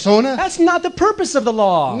mejores personas. That's not the purpose of the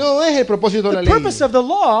law. No es el propósito de la The ley. purpose of the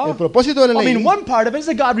law, El propósito de la I mean, ley, one part of it is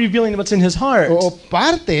that God revealing what's in his heart. o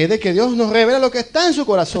parte de que Dios nos revela lo que está en su But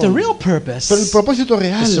the corazón. real purpose Pero el propósito is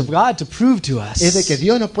real for God to prove to es de que us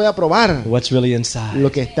Dios nos pueda probar what's really inside.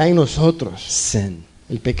 lo que está en nosotros, Sin.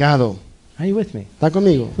 el pecado. Are you with me? ¿Está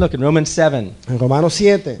conmigo? Look in Romans 7. En Romanos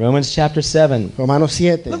 7. Romans chapter 7. Romanos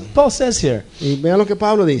 7. Look what Paul says here. Y vean lo que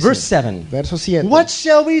Pablo dice. Verse 7. Verso 7. What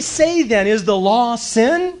shall we say then? Is the law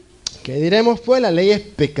sin? ¿Qué diremos pues? ¿La ley es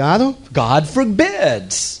pecado? God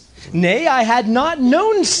forbids. Nay, I had not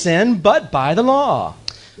known sin but by the law.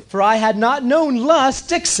 For I had not known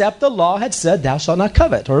lust except the law had said, thou shalt not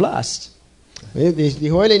covet, or lust.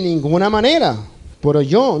 Dijo él, en ninguna manera. Pero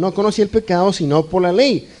yo no conocí el pecado sino por la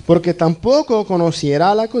ley, porque tampoco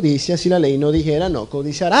conociera la codicia si la ley no dijera no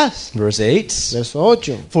codiciarás. Verse 8. Verso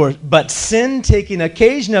 8. But sin, taking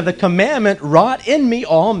occasion of the commandment, wrought in me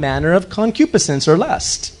all manner of concupiscence or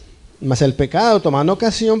lust. Mas el pecado, tomando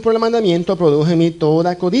ocasión por el mandamiento, produjo en mí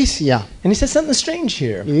toda codicia. And he says something strange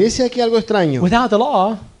here. Y dice aquí algo extraño, Without the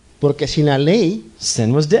law, porque sin la ley,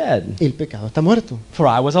 sin was dead. el pecado está muerto. For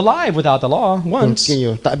I was alive without the law once. Porque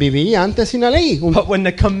yo vivía antes sin la ley. But when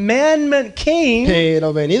the commandment came,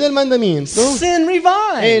 Pero venido el mandamiento, sin el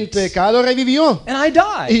revived. pecado revivió. And I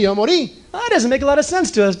died. Y yo morí. That doesn't make a lot of sense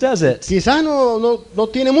to us, does it? Quizás no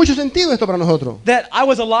tiene mucho sentido esto para nosotros. That I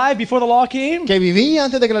was alive before the law came. Que vivía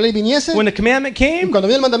antes de que la ley viniese. When the commandment Y came, cuando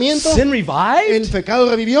vino el mandamiento, sin el revived. pecado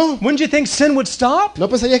revivió. Wouldn't you think sin would stop? ¿No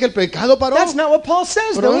pensarías que el pecado paró? That's not what Paul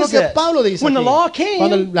says, Pero though, no is es lo que it? Pablo dice When the aquí. law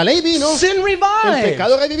Cuando came, la ley vino, sin el revived.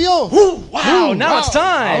 pecado revivió. Wow, now it's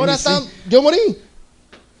time. Ahora you see. está, yo morí.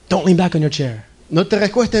 Don't lean back on your chair. No te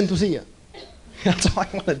recuestes en tu silla. That's all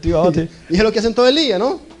I want to do all day. Y es lo que hacen todo el día,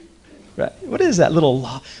 ¿no? Right. What is that little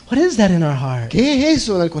law? What is that in our heart? ¿Qué es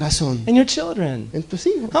eso en el corazón? And your children. En tus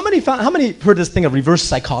hijos. How many heard this thing of reverse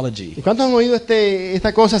psychology? ¿Y cuántos han oído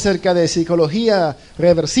esta cosa acerca de psicología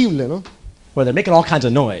reversible, no? where they're making all kinds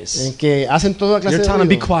of noise. en que hacen toda clase You're de telling them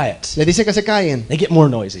be ruido. quiet. Les dice que se callen They get more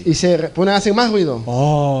noisy. y se ponen a hacer más ruido.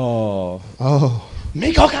 Oh, Oh,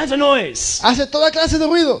 make all kinds of noise. hace toda clase de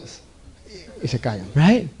ruidos y se callan.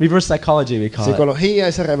 Right? Reverse psychology, we call it. Psicología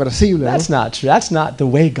es irreversible, ¿no? That's not true. That's not the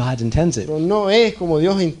way God intends it. Pero no es como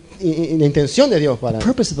Dios la intención de Dios para The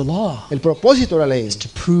purpose of the law el propósito de la ley is to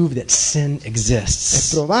prove that sin es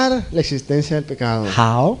exists. probar la existencia del pecado.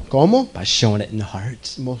 How? ¿Cómo? By showing it in the heart.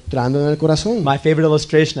 Mostrando en el corazón. My favorite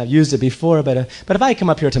illustration, I've used it before, but if I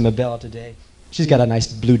come up here to Mabel today, she's got a nice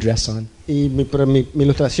blue dress on. Y mi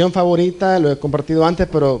ilustración favorita, lo he compartido antes,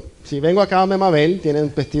 pero si vengo acá a Mabel, tiene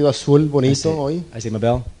un vestido azul bonito hoy. I say,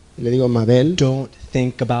 Mabel, Y le digo, Mabel, don't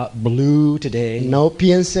think about blue today. no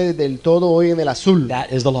piense del todo hoy en el azul.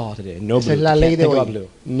 That is the law today. No Esa blue. es la You ley can't de think about hoy. blue.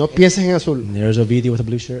 No pienses en azul. And there's Ovidio with a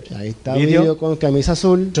blue shirt. Ahí está Ovidio, Ovidio con camisa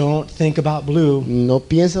azul. don't think about blue. No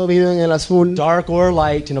piense Ovidio en el azul. Dark or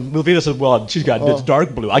light. You know, Ovidio says, well, she's got it's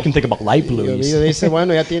dark blue. I can think about light Y blue. you Ovidio see. dice,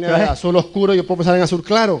 bueno, ya tiene Right? azul oscuro, yo puedo pensar en azul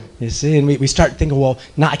claro. You see, and we start thinking, well,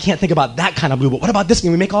 no, I can't think about that kind of blue, but what about this?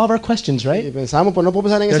 And we make all of our questions, Y right? pensamos, pues no puedo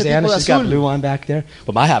pensar en ese There's tipo Anna, de she's got azul. blue on back there.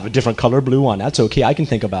 But I have a different color blue on. That's okay. I can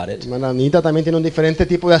think about it. Hermana Anita también tiene un diferente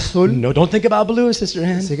tipo de azul. No, don't think about blue, Sister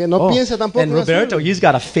Ann. Así que no piense tampoco And en Roberto, azul. he's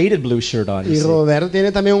got a faded blue shirt on. You Y see. Roberto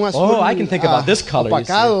tiene también un azul Oh, I can think about this color, you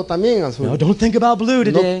opacado también azul. No, don't think about blue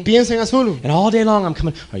No today. piensa en azul. And all day long I'm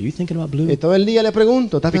coming, are you thinking about blue? Y todo el día le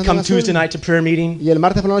pregunto, ¿estás We pensando en come Tuesday azul? night to prayer meeting. Y el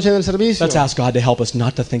martes por la noche en el servicio, Let's ask God to help us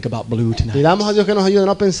not to think about blue tonight. pidamos a Dios que nos ayude a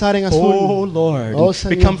no pensar en azul. Oh, Lord. Oh, We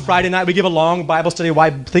Señor. come Friday night, we give a long Bible study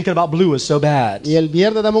why thinking about blue is so bad. Y el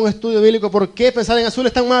viernes damos un estudio bíblico por qué pensar en azul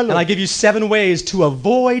es tan malo. And I give you 7 ways to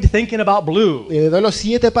avoid thinking about blue. Y le doy los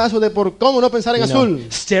 7 pasos de por cómo no pensar en You know, azul.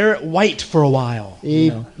 stare at white for a while. Y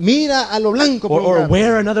You know. mira a lo blanco por un Or rato.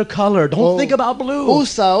 wear another color. Don't O think about blue.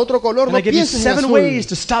 Usa otro color, And no I give you pienses en 7 azul. ways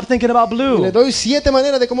to stop thinking about Y le blue. doy 7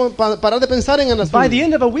 maneras de cómo parar de pensar en el By azul. the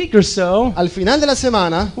end of a week or so, Al final de la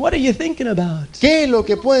semana, what are you thinking about? ¿qué es lo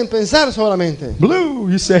que pueden pensar solamente? Blue,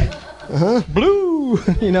 you say. Ajá. Blue,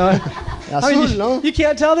 you know. Azul, ¿no? You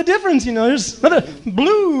can't tell the difference, you know. There's another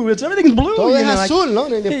blue. Everything's blue. Todo you es know, azul, ¿no?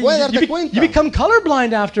 Ni puedes darte cuenta. you become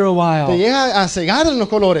colorblind after a Te while. llega a cegar en los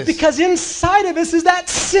colores. Because inside of us is that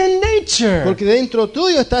sin nature. Porque dentro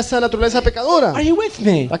tuyo está esa naturaleza pecadora. Are you with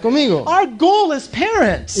me? ¿Estás conmigo? Our goal as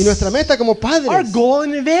parents. Y nuestra meta como Our padres, goal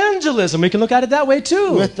in evangelism, we can look at it that way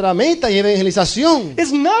too, nuestra meta y evangelización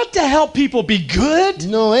is not to help people be good.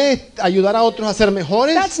 no es ayudar a otros a ser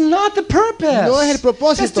mejores, That's not the purpose. no es el It's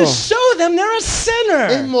propósito. to show them they're a Es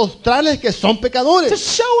sinner. mostrarles que son To pecadores,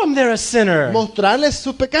 show them they're a sinner. mostrarles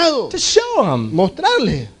sus pecados, To show them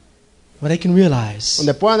mostrarles, where they can realize,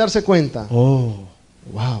 donde puedan darse cuenta, oh,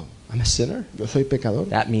 wow, I'm a sinner. yo soy pecador.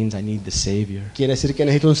 That means I need the Savior. Quiere decir que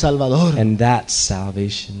necesito un salvador. And that's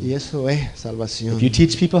salvation. Y eso es salvación. If you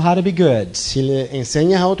teach people how to be good, Si le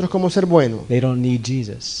enseñas a otros cómo ser bueno, they don't need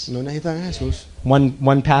Jesus. no necesitan a Jesús.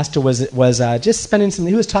 One pastor was just spending some.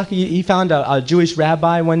 He was talking. He found a Jewish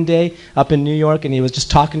rabbi one day up in New York, and he was just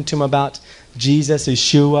talking to him about Jesus,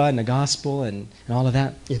 Yeshua, and the gospel, and all of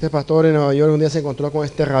that. Y este pastor en Nueva York un día se encontró con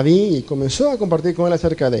este rabí y comenzó a compartir con él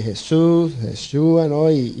acerca de Jesús, Yeshua, ¿no?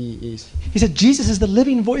 He said, Jesus is the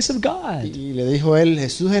living voice of God. Y le dijo él,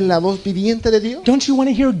 Jesús es la voz viviente de Dios. Don't you want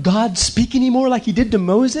to hear God speak anymore like He did to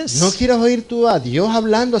Moses? ¿No quieres oír tú a Dios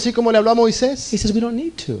hablando así como le habló a Moisés? He says we don't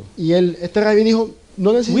need to. Y este rabí dijo,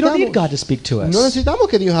 no We don't need necesitamos. God to speak to No us. necesitamos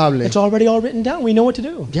que Dios hable. It's already all written down. We know what to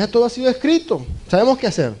do. Ya todo ha sido escrito. Sabemos qué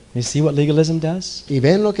hacer. You see what legalism does? ¿Y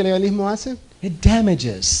ven lo que el legalismo hace? It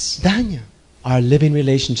damages Daña. our living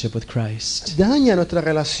relationship with Christ. Daña nuestra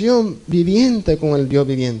relación viviente con el Dios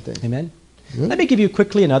viviente. Amen. Let me give you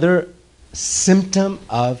quickly another symptom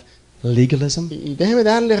of legalism. Y déjeme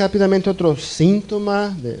darle rápidamente otro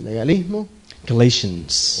síntoma de legalismo.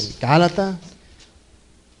 Galatians. Gálatas.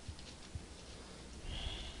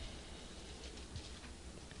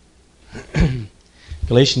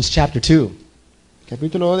 Galatians chapter 2.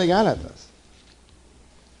 Capítulo 2 de Gálatas.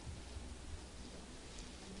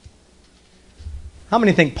 How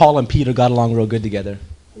many think Paul and Peter got along real good together?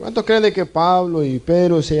 ¿Cuántos creen de que Pablo y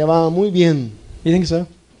Pedro se llevaban muy bien? You think so?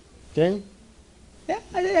 ¿Quién? Yeah,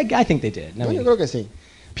 I think they did. I No, yo mean, creo que sí.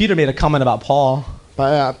 Peter made a comment about Paul.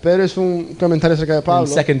 Pedro es un comentario acerca de In Pablo.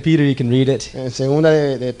 2 Peter, you can read it. En segunda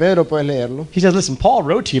de Pedro puedes leerlo. He says, listen, Paul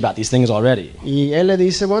wrote to you about these things already. Y él le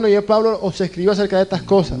dice, bueno, yo Pablo os escribió acerca de estas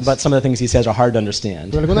cosas. But some of the things he says are hard to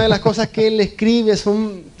understand. Pero algunas de las cosas que él escribe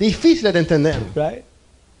son difíciles de entender. Right?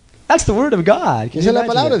 That's the word of God. Can Esa you es la imagine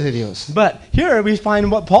palabra it? de Dios. But here we find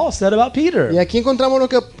what Paul said about Y Peter. aquí encontramos lo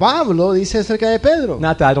que Pablo dice acerca de Pedro.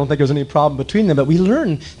 Not that I don't think there's any problem between them, but we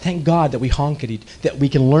learn, thank God, that we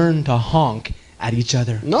can learn to honk at each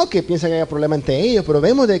other. No que piensa que haya problema entre ellos, pero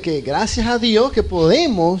vemos de que gracias a Dios que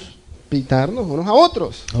podemos pitarnos unos a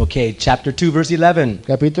otros. Okay, chapter 2, verse 11.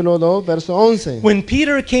 Capítulo 2, verso 11. When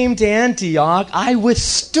Peter came to Antioch, I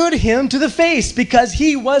withstood him to the face because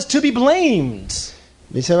he was to be blamed.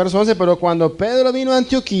 Dice verso 11, pero cuando Pedro vino a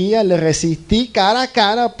Antioquía, le resistí cara a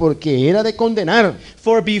cara porque era de condenar.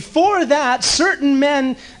 For before that,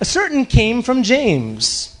 certain came from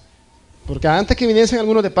James. Porque antes que viniesen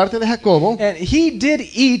algunos de parte de Jacobo, And he did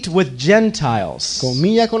eat with Gentiles.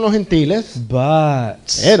 comía con los gentiles, But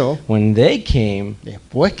pero when they came,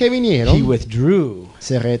 después que he vinieron, withdrew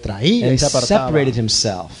se retraía y and se apartaba. separated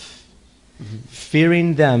himself,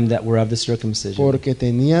 fearing them that were of the circumcision. Porque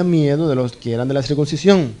tenía miedo de los que eran de la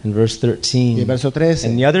circuncisión. In verse Y el 13. verso And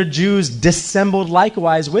 13. the other Jews dissembled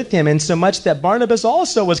likewise with him, insomuch that Barnabas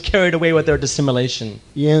also was carried away with their dissimulation.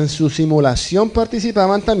 Y en su simulación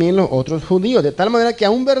participaban también los otros judíos, de tal manera que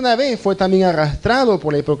aún Bernabé fue también arrastrado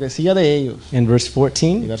por la hipocresía de ellos. In verse Y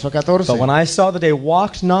 14. verso 14. But when I saw that they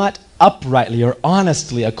walked not uprightly or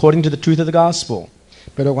honestly according to the truth of the gospel,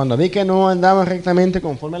 Pero cuando vi que no andaban rectamente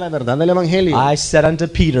conforme a la verdad del evangelio, I said unto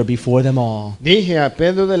Peter before them all. dije a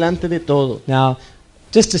Pedro delante de todo. Now,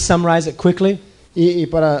 just to summarize it quickly, Y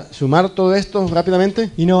para sumar todo esto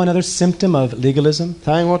rápidamente, you know another symptom of legalism?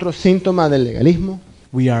 ¿saben otro síntoma del legalismo?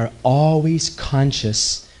 We are always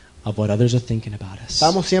conscious of what others are thinking about us.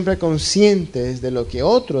 Estamos siempre conscientes de lo que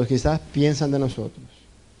otros quizás piensan de nosotros.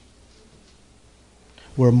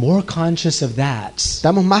 We're more conscious of that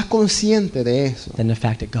Estamos más conscientes de eso than the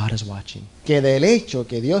fact that God is watching. que del hecho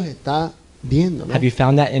que Dios está viendo, ¿no? Have you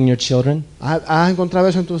found that in your children? ¿Has encontrado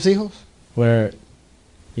eso en tus hijos? Where,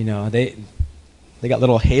 you know, they got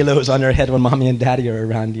little halos on their head when mommy and daddy are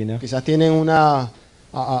around, you know? Quizás tienen una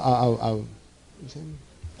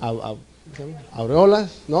aureolas,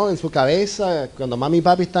 ¿no? En su cabeza cuando mami y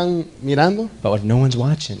papi están mirando, But when no one's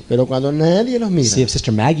watching. pero cuando nadie los mira. See, if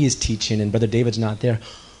Sister Maggie is teaching and Brother David's not there,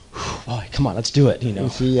 oh, come on, let's do it, you Y know?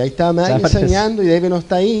 si ahí está Maggie Is that what it is? enseñando y David no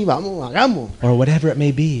está ahí, vamos, hagamos. Or whatever it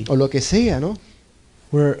may be. O lo que sea, ¿no?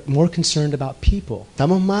 We're more concerned about people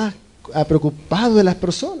Estamos más preocupados de las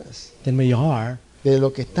personas, than we are de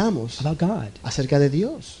lo que estamos about God. acerca de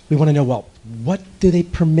Dios. We want to know, well, what do they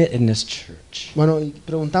permit in this church? Bueno, y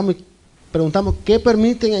preguntamos ¿qué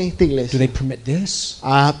permiten en esta Do iglesia? they permit this?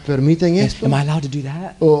 ¿Permiten esto? Am I allowed to do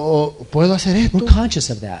that? ¿O puedo hacer esto? We're conscious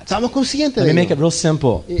of that. Estamos conscientes Let de me make it ello. real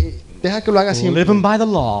simple. Y deja que lo haga siempre. Living by the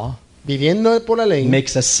law Viviendo por la ley.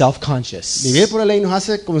 makes us self-conscious. Vivir por la ley nos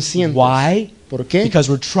hace conscientes. Why? ¿Por qué? Because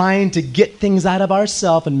we're trying to get things out of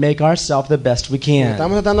ourselves and make ourselves the best we Porque can.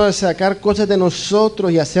 estamos tratando de sacar cosas de nosotros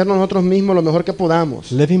y hacernos nosotros mismos lo mejor que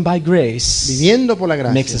podamos. Living by grace Viviendo por la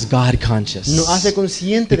makes us gracia God conscious. nos hace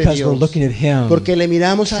conscientes de Because we're Dios. looking at Him, Porque le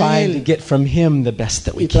miramos a trying to Él get from Him the best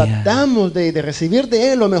that we y can. tratamos de recibir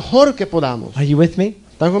de Él lo mejor que podamos. Are you with me?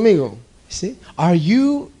 ¿Están conmigo? See? Are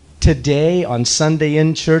you today on Sunday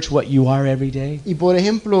in church what you are every day? Y por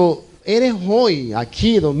ejemplo, eres hoy,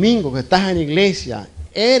 aquí, domingo, que estás en la iglesia,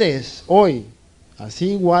 eres hoy,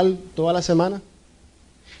 así igual toda la semana.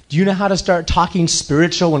 Do you know how to start talking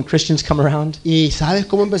spiritual when Christians come around? Y sabes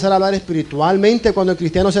cómo empezar a hablar espiritualmente cuando el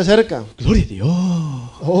cristiano se acerca. Gloria a Dios.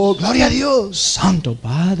 Oh, gloria a Dios. Santo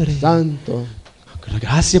Padre. Santo.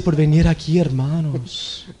 Gracias por venir aquí,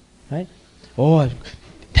 hermanos. Right? Oh,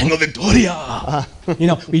 tengo victoria. You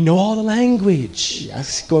know, we know all the language. Ya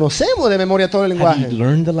conocemos de memoria todo el Have lenguaje. you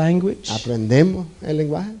learned the language? ¿Aprendemos el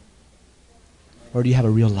lenguaje? Or do you have a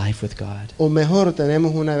real life with God? O mejor,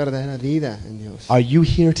 tenemos una verdadera vida en Dios. Are you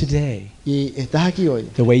here today Y estás aquí hoy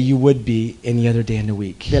the way you would be any other day in the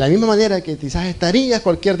week? de la misma manera que quizás estarías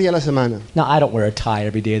cualquier día de la semana. Now, I don't wear a tie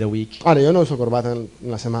every day of the week. Ahora, yo no uso corbata en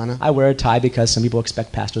la semana. I wear a tie because some people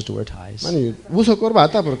expect pastors to wear ties. Bueno, yo uso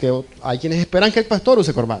corbata porque hay quienes esperan que el pastor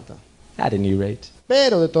use corbata. At any rate.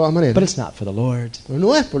 Pero de todas But maneras, it's not for the Lord.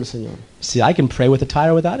 no es por el Señor. See, I can pray with a tie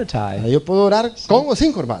or without a tie, Yo puedo orar con o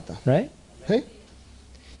sin corbata. right? ¿Sí?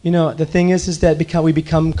 You know, the thing is that because we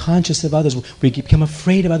become conscious of others, we become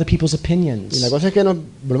afraid of other people's Y la opinions. cosa es que nos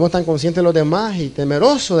volvemos tan conscientes de los demás y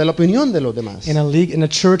temerosos de la opinión de los demás. In a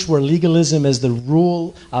church where legalism is the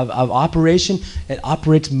rule of operation, it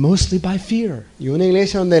operates mostly by fear. Y una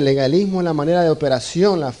iglesia donde el legalismo es la manera de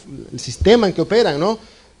operación, el sistema en que operan, ¿no?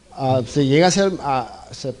 Se llega a ser,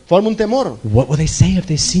 se forma un temor. What will they say if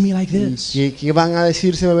they see me like this? ¿Qué van a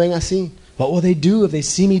decir si me ven así? What will they do if they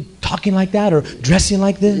see me talking like that or dressing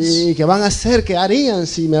like this? ¿Y qué van a hacer? ¿Qué harían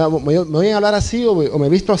si me oyen hablar así o me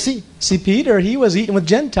visto así? See, Peter, he was eating with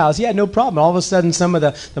Gentiles. He had no problem. All of a sudden, some of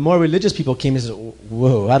the more religious people came and said,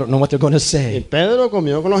 whoa, I don't know what they're going to Y say. Pedro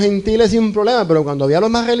comió con los gentiles sin problema, pero cuando vio a los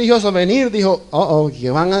más religiosos venir, dijo, ¿qué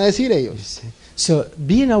van a decir ellos? So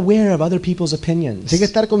being aware of other people's opinions, Así que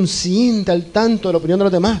estar consciente, al tanto de la opinión de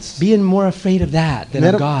los demás. being more afraid of that than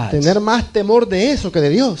of God, Tener más temor de eso que de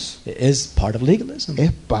Dios. is part of legalism.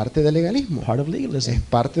 Es parte del legalismo. Part of legalism. Es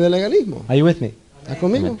parte del legalismo. Are you with me? ¿Estás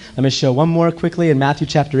conmigo? Let me show one more quickly in Matthew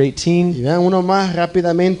chapter 18. Y vean uno más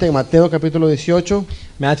rápidamente en Mateo capítulo 18.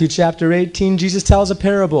 Matthew chapter 18, Jesus tells a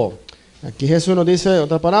parable. Aquí Jesús nos dice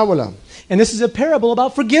otra parábola. And this is a parable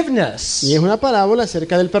about forgiveness. Y es una parábola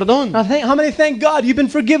acerca del perdón. Now, how many thank God you've been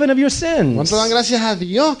forgiven of your sins? ¿Cuánto dan gracias a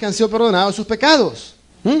Dios que han sido perdonados sus pecados?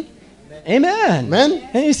 Amen. Amen.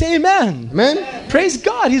 And you say amen. Amén. Praise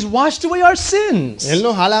God. He's washed away our sins. Él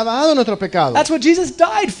nos ha lavado nuestros pecados. That's what Jesus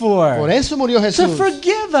died Por for. eso murió To Jesús.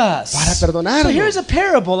 forgive us. Para perdonarnos. So here's a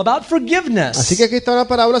parable about Así forgiveness. que aquí está una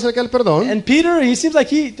parábola acerca del perdón. And Peter, he seems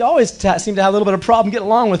like he always seemed to have a little bit of problem getting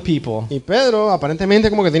along with people. Y Pedro aparentemente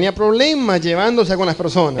como que tenía problemas llevándose con las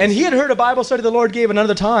personas. And he had heard a Bible study the Lord gave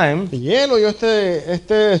another time, Y él oyó este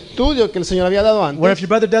estudio que el Señor había dado where if antes, your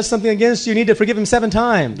brother does something against you, you need to forgive him 7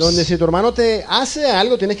 times. donde si tu hermano te hace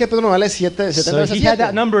algo, tienes que perdonarle 70 So veces he had that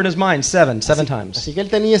 7. number in his mind, seven times. Así que él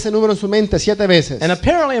tenía ese número en su mente 7 veces. And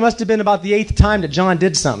apparently it must have been about the 8th time that John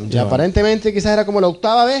did something Y to him. aparentemente quizás era como la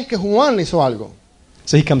 8ª vez que Juan le hizo algo.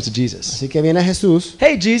 So he comes to Jesus. Así que viene a Jesús.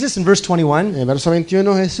 Hey, Jesus, in verse 21. En el verso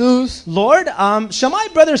 21 Jesús Lord, shall my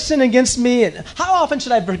brother sin against me? And how often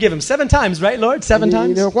should I forgive him? 7 times, right, Lord? 7 y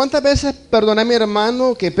times? dijo, ¿cuántas veces perdoné a mi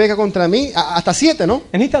hermano que peca contra mí? Hasta 7, ¿no?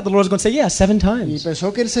 And he thought the Lord was going to say, yeah, 7 Y times.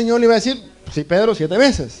 pensó que el Señor le iba a decir, sí, Pedro, 7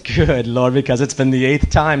 veces. Good, Lord, because it's been the 8th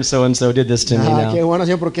time so-and-so did this to me Qué now. bueno,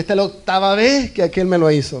 Señor, porque esta es la 8ª vez que aquel me lo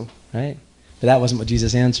hizo. Right? But that wasn't what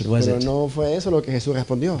Jesus answered, was Pero it? no fue eso lo que Jesús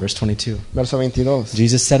respondió. Verse 22. Verso 22.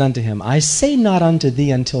 Jesus said unto him, I say not unto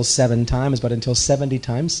thee until 7 times, but until 70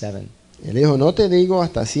 times 7. Él dijo, no te digo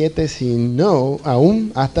hasta 7, sino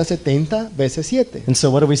aún hasta 70 veces 7. And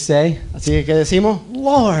so what do we say? Así que, ¿qué decimos?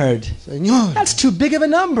 Lord, Señor, that's too big of a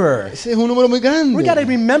number. ese es un número muy grande. We got to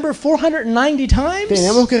remember 490 times?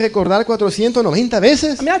 Tenemos que recordar 490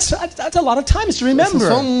 veces. I mean, that's a lot of times to remember.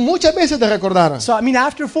 Son muchas veces de recordar. So, I mean,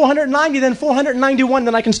 after 490, then 491,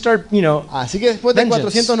 then I can start, Así que después de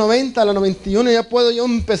Vengeance. 490 a la 91 ya puedo yo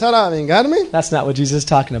empezar a vengarme. That's not what Jesus is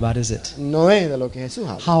talking about, is it? No es de lo que Jesús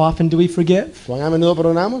habla. How often do we forgive? ¿Cuán a menudo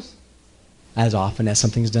perdonamos? As often as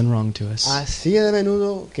something's done wrong to us. Así de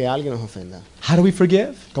menudo que alguien nos ofenda. How do we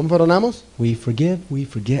forgive? ¿Cómo perdonamos? We forgive, we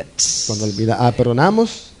forget. Cuando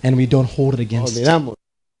perdonamos, And we don't hold it against us. olvidamos.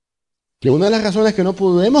 Que una de las razones que no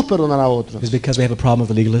podemos perdonar a otros Is because we have a problem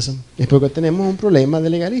with legalism, es porque tenemos un problema de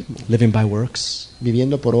legalismo, living by works.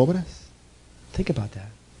 viviendo por obras. Think about that.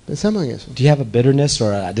 Pensamos en eso. Do you have a bitterness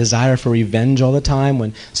or a desire for revenge all the time?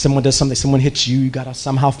 When someone does something, someone hits you, you got to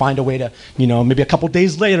somehow find a way to, maybe a couple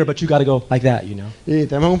days later, but you got to go like that, Y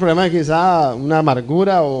tenemos un problema de quizá una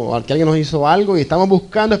amargura o que alguien nos hizo algo y estamos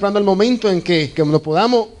buscando, esperando el momento en que nos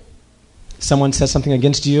podamos. Someone says something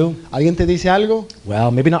against you. Alguien te dice algo Well,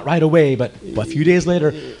 maybe not right away, but a few days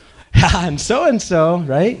later, and so,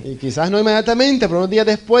 right? y quizás no inmediatamente, pero unos días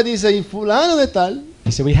después dice, y fulano de tal.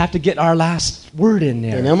 You say we have to get our last word in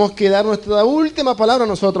there. Tenemos que dar nuestra última palabra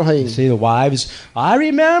nosotros ahí. See, the wives, I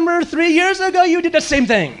remember 3 years ago you did the same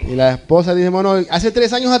thing. Y la esposa dice, bueno, hace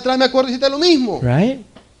 3 años atrás me acuerdo que hiciste lo mismo. Right?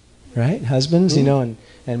 Husbands,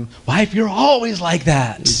 and wife, you're always like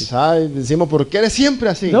that. Y quizás decimos, ¿por qué eres siempre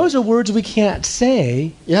así? Those are words we can't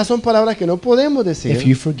say Y esas son palabras que no podemos decir if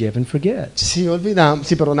you forgive and forget. si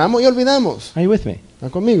perdonamos y olvidamos. Are you with me? ¿Está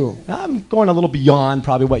conmigo? I'm going a little beyond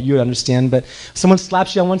probably what you would understand, but someone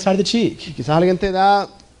slaps you on one side of the cheek. Quizás alguien te da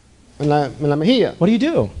en la mejilla. What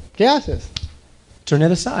do? ¿Qué haces? Turn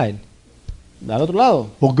it aside. Da al otro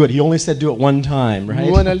lado. Well, good. He only said do it one time, right?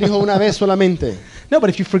 Bueno, él dijo una vez solamente. No, but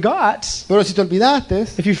if you forgot, Pero si te olvidaste,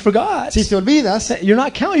 si te olvidas, you're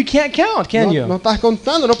not count. You can't count, can no, you? no estás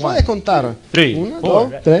contando, no puedes contar. 3, 1, 4,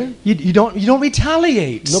 2, 3. You don't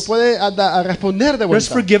retaliate. No puedes a responder de There's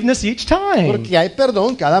vuelta. forgiveness each time. Porque hay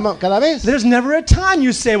perdón cada vez. There's never a time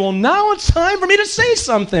you say, well, now it's time for me to say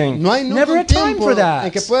something. No hay nunca never a un time tiempo for that.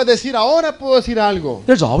 en que puedas decir, ahora puedo decir algo.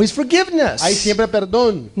 There's always forgiveness. Hay siempre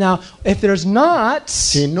perdón. Now, if there's not,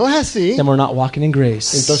 Si no es así, then we're not walking in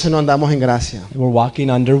grace. entonces no andamos en gracia. We're walking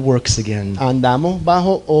under works again. Andamos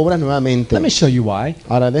bajo obras nuevamente. Let me show you why.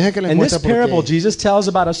 Ahora deje que les In this muestre por parable, qué. Jesus tells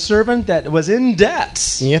about a servant that was in debt.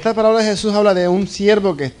 En esta palabra Jesús habla de un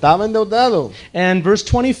siervo que estaba endeudado. And verse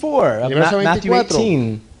 24 of Y verso Matthew 24.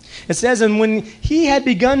 18. It says, and when he had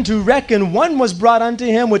begun to reckon, one was brought unto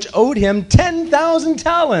him which owed him 10,000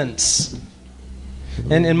 talents.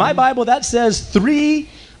 And in my Bible, that says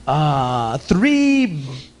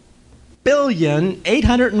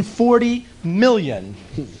 3,840,000,000.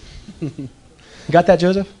 Got that,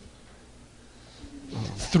 Joseph?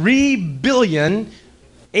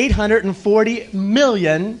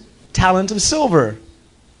 3,840,000,000 talents of silver.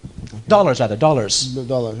 Dollars, rather, dollars.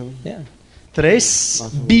 Dólares, ¿no? Yeah. 3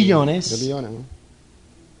 billones, De billones, ¿no?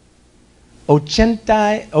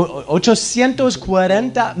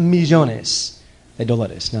 840 millones de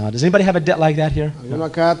dólares. Now, does anybody have a debt like that here? ¿Alguno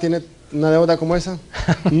acá tiene una deuda como esa?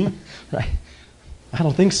 Right. I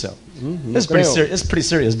don't think so. No This is pretty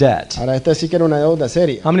serious debt. Ahora, esta sí que era una deuda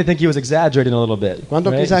seria. How many think he was exaggerating a little bit?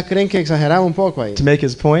 ¿Cuántos right? quizás creen que exageraba un poco ahí? To make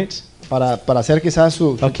his point? Para hacer quizás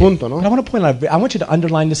su Okay. punto, But I ¿no? want to point out, I want you to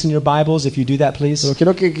underline this in your Bibles if you do that, please. Pero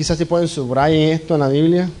quiero que quizás si pueden subrayen esto en la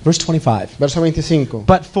Biblia. Verse 25. Verso 25.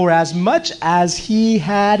 But for as much as he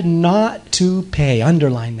had not to pay,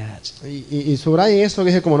 underline that. Y subrayen eso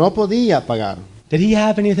que dice como no podía pagar. Did he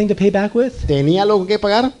have anything to pay back with? ¿Tenía algo que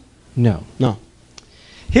pagar? No. No.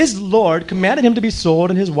 His Lord commanded him to be sold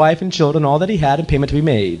and his wife and children, all that he had, and payment to be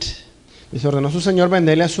made. Y se ordenó su señor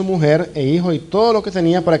venderle a su mujer e hijo y todo lo que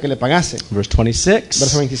tenía para que le pagase. Verse 26. Verso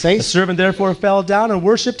The 26. servant therefore fell down and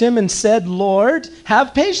worshipped him and said, Lord,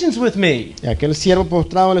 have patience with me. Y aquel siervo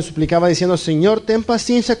postrado le suplicaba diciendo, Señor, ten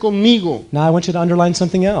paciencia conmigo. Now I want you to underline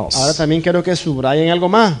something else. Ahora también quiero que subrayen algo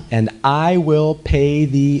más. And I will pay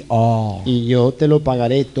thee all. Y yo te lo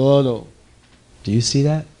pagaré todo. Do you see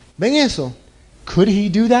that? ¿Ven eso? Could he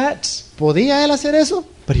do that? ¿Podía él hacer eso?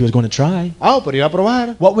 But he was going to try. Pero iba a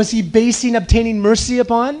probar. What was he basing obtaining mercy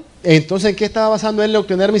upon? Entonces, ¿en qué estaba basando él en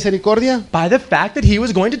obtener misericordia? By the fact that he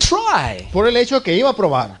was going to try. Por el hecho que iba a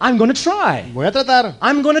probar. I'm going to try. Voy a tratar.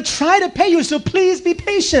 I'm going to try to pay you, so please be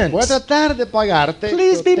patient. Voy a tratar de pagarte.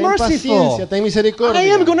 Please pero be ten merciful. paciencia, ten misericordia.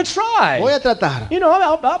 I am going to try. Voy a tratar. You know,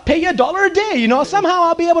 I'll pay you $1 a day. You know, somehow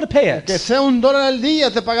I'll be able to pay Que it. sea $1 al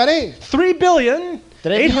día, te pagaré.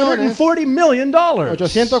 $3,840 million. But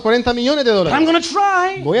 840 millones de I'm dólares. going to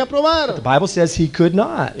try. Voy a probar. The Bible says he could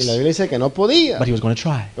not, Y la Biblia dice que no podía, but he was going to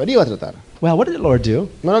try. pero iba a tratar. Well, what did the Lord do?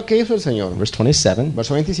 No lo que hizo el Señor. Verse 27.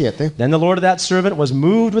 Verso 27. Then the Lord of that servant was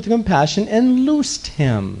moved with compassion and loosed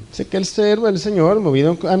him. Dice que el Señor,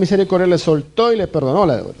 movido a misericordia, le soltó y le perdonó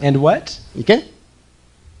la deuda. And what? ¿Y qué?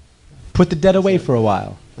 Put the debt away for a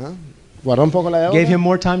while. ¿Ah? Guardó un poco la deuda. Gave him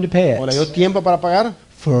more time to pay O le dio it. tiempo para pagar.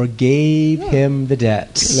 Forgave him the Le debt.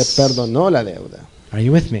 perdonó la deuda. Are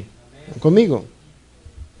you with me? Conmigo.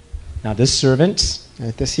 Now this servant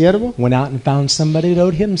Este siervo went out and found somebody that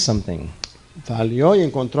owed him something. salió y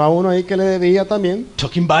encontró a uno ahí que le debía también.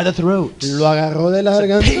 Took him by the throat. Lo agarró de la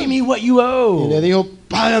garganta Pay me what you y le owe. dijo,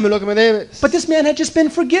 págame lo que me debes. But this man had just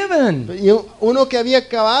been forgiven. Y uno que había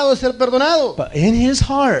acabado de ser perdonado. But in his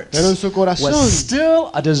heart Pero en su corazón was still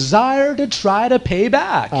a desire to try to pay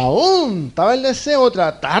back. aún estaba el deseo de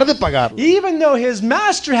tratar de pagarlo. Even though his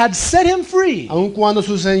master had set him free, Aun cuando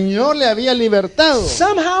su Señor le había libertado.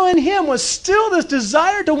 somehow in him was still this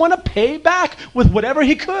desire to want to pay back with whatever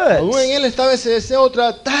he Aún could. en él estaba ese deseo de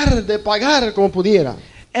tratar de pagar como pudiera.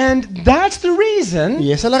 And that's the reason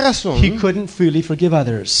Y esa es la razón he couldn't freely forgive que no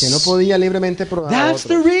others. podía libremente perdonar a That's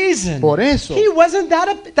the otros. reason. Por eso He wasn't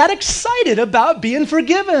that excited about being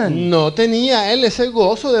forgiven. no tenía él ese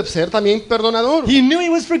gozo de ser también perdonador. He knew he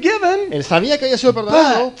was forgiven, Él sabía que había sido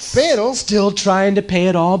perdonado, but pero still trying to pay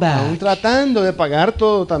it all aún back. tratando de pagar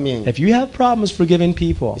todo también. If you have problems forgiving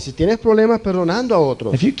people, Y si tienes problemas perdonando a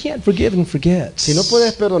otros, if you can't forgive and forget, si no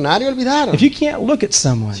puedes perdonar y olvidar, if you can't look at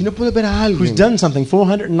someone si no puedes ver a who's alguien done something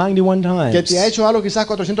 491 que te ha times hecho algo quizás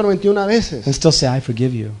 491 veces and still say, I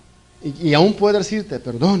forgive you, y aún puede decirte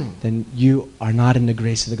perdono, then you are not in the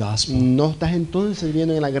grace of the gospel. no estás entonces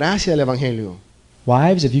viviendo en la gracia del Evangelio.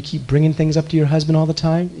 Wives, if you keep bringing things up to your husband all the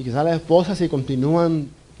time, Y quizás las esposas si continúan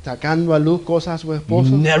sacando a luz cosas a su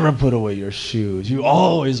esposo, never put away your shoes. You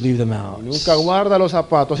always leave them out. nunca guarda los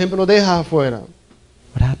zapatos, siempre los dejas afuera.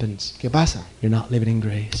 What happens? ¿Qué pasa? You're not living in No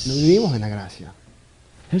grace. vivimos en la gracia.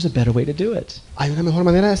 There's a better way to do it. Hay una mejor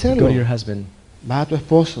manera de hacerlo. Go to your husband. Va a tu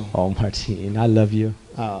esposo. Oh, Martine, I love you.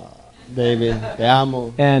 Ah, David, te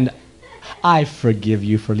amo. And I forgive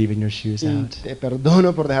you for leaving your shoes Y out. te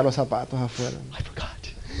perdono por dejar los zapatos afuera. I forgot.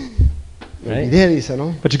 Me right? olvidé, dice,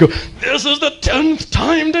 ¿no? But you go, this is the 10th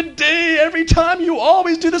time today. Every time you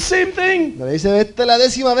always do the same thing. Le dice, esta es la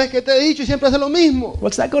 10ª vez que te he dicho y siempre hace lo mismo.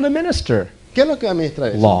 What's that going to minister? ¿Qué es lo que administra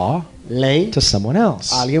eso? Law Ley to someone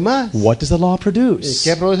else. a alguien más. What does the law ¿Y produce?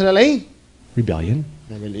 qué produce la ley? Rebellion.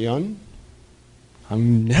 Rebelión.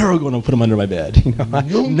 I'm never going to put them under my bed. You know,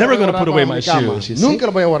 I'm never going to put away my shoes. You see? Nunca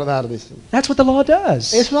lo voy a guardar, dice. That's what the law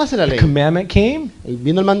does. Eso hace la The ley. commandment came,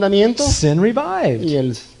 Vino el mandamiento sin revived. y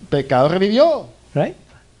el pecado revivió. Right?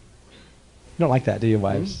 You don't like that, do you,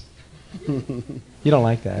 wives? You don't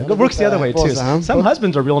like that. It works the other way, too. Some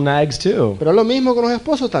husbands are real nags, too. Pero es lo mismo con los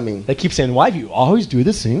esposos también. They keep saying, wife, you always do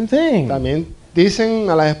the same thing. También dicen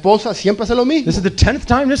a las esposas, siempre hace lo mismo. This is the 10th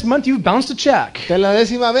time this month you've bounced a check. Esta es la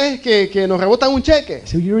 10ª vez que nos rebotan un cheque.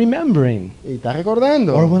 So you're remembering. Y está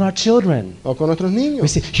recordando. Or when our children, O con nuestros we niños.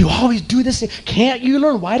 say, you always do this. Can't you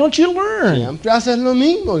learn? Why don't you learn? Siempre haces lo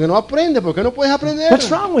mismo, que no aprendes. ¿Por qué no puedes aprender? What's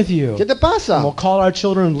wrong with you? ¿Qué te pasa? And we'll call our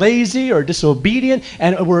children lazy or disobedient,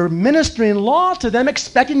 and we're ministering law to them,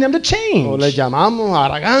 expecting them to O les change. llamamos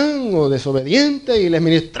aragán o desobediente y les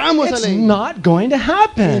ministramos esa It's ley. not going to Y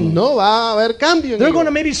happen. no va a haber cambio en They're going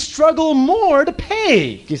to ellos. maybe struggle more to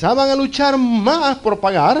pay Quizás van a luchar más por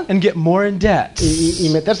pagar and get more in debt y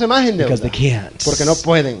meterse más en because they deuda. can't. Porque no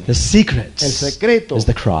pueden. The secret El secreto, is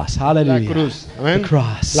the cross. la Hallelujah. cruz. The Amén.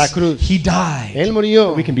 cross. La cruz. He died. Él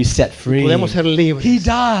murió. We can be set free. Podemos ser libres. He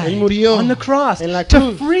died Él murió on the cross en la to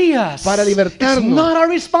cruz free us. para libertarnos. It's not our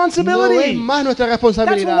No es responsibility. más nuestra That's what water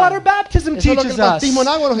responsabilidad. baptism Eso es lo que teaches el bautismo us.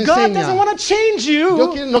 en agua nos God enseña. doesn't want to change you.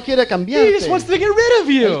 No quiere He cambiarte. just wants to get rid of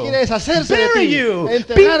Él you, quiere deshacerse de bury ti, you, be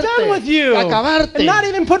enterrarte, done with you, acabarte. and not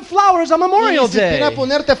even put flowers on Y Memorial ni siquiera Day.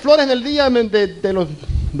 ponerte flores en el día de los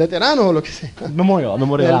veteranos o lo que sea. Memorial.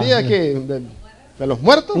 El día que de los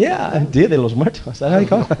muertos. Yeah, Día de los Muertos. That's how you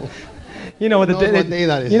call it. You know, No, what day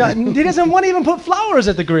that is. you know, he doesn't want to even put flowers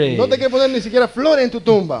at the grave. No te quiere poner ni siquiera flores en tu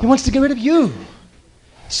tumba. He wants to get rid of you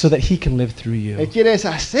so that he can live through Él you. quiere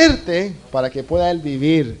deshacerte para que pueda él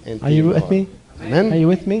vivir en ti. Are you with me? Are Amén. you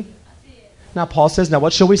with me? Now Paul says, now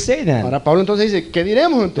what shall we say then? Ahora Pablo entonces dice, ¿qué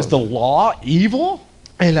diremos Is entonces? the law evil?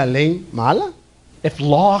 ¿Es la ley mala? If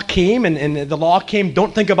law came and the law came,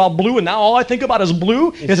 don't think about blue, and now all I think about is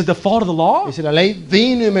blue, is it the fault of the law? Y si la ley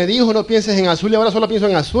vino y me dijo, no pienses en azul y ahora solo pienso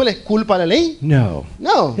en azul, ¿es culpa de la ley? No,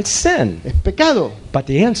 No, it's sin. es pecado. But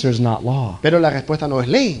the answer is not law. Pero la respuesta no es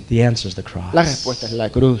ley, The answer is the cross. la respuesta es la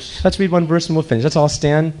cruz. Let's read one verse and we'll finish. Let's all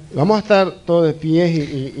stand. Vamos a estar todos de pie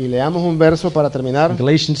y leamos un verso para terminar.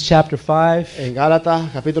 Galatians chapter 5. En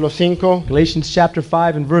Gálatas capítulo 5. Galatians chapter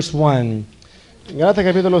 5 and verse 1. En Gálatas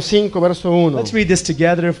capítulo 5, verso 1. Let's read this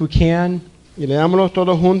together if we can. Y leámoslos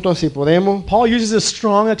todos juntos si podemos. Paul uses a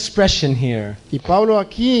strong expression here. Y Pablo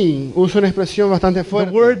aquí usa una expresión bastante The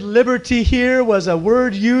fuerte. word liberty here was a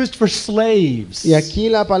word used for slaves. Y aquí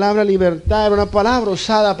la palabra libertad era una palabra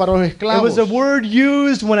usada para los It esclavos. was a word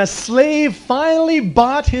used when a slave finally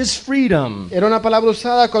bought his freedom. Era una palabra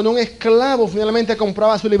usada cuando un esclavo finalmente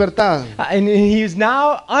compraba su libertad. And he is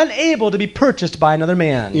now unable to be purchased by another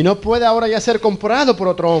man. Y no puede ahora ya ser comprado por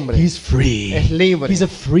otro hombre. He's free. Es libre. He's a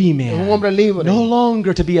free Es un man. hombre libre. No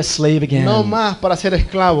longer to be a slave again. No más para ser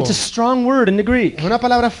esclavo. It's a strong word in the Greek. Es una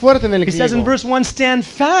palabra fuerte en el He says in griego. verse 1, stand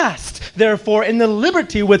fast, therefore, in the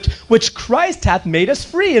liberty with which Christ hath made us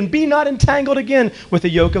free, and be not entangled again with the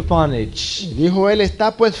yoke of bondage. Dijo él,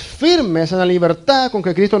 está pues firmes en la libertad con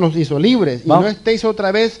que Cristo nos hizo libres. Y Vamos. no estéis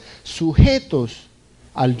otra vez sujetos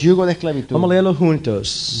al yugo de esclavitud. Vamos a leerlo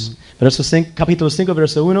juntos. Capítulo 5,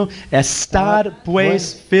 verso 1. Estad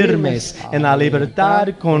pues firmes en la libertad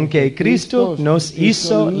con que Cristo nos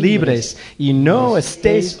hizo libres, y no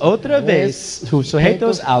estéis otra vez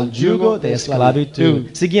sujetos al yugo de esclavitud.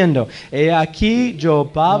 Siguiendo. He aquí yo,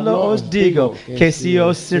 Pablo, os digo que si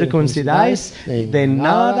os circuncidáis, de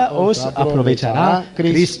nada os aprovechará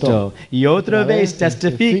Cristo. Y otra vez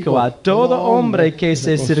testifico a todo hombre que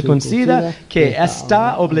se circuncida que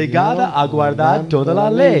está obligada a guardar toda la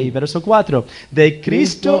ley. Verso 4. De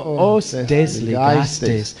Cristo os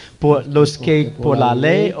desligasteis, por los que por la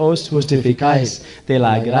ley os justificáis, de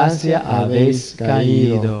la gracia habéis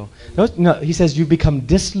caído. No, he says you become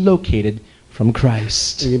dislocated from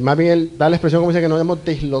Christ, Y más bien él da la expresión como dice que nos hemos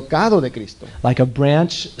deslocado de Cristo. like a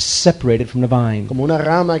branch separated from the vine. Como una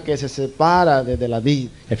rama que se separa de la vid.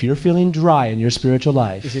 If you're feeling dry in your spiritual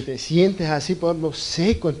Y life, si te sientes así, por ejemplo,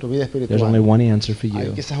 seco en tu vida there's only espiritual, one answer for hay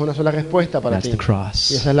you. quizás una sola respuesta para That's ti. the Y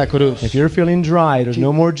cross. esa es la cruz. If you're feeling dry, there's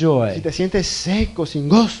no more Si joy, te sientes seco, sin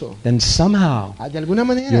gozo, then somehow de alguna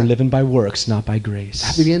manera you're living by works, not by estás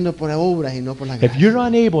grace. viviendo por obras y no por la If gracia. you're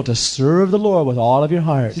unable to serve the Lord with all of your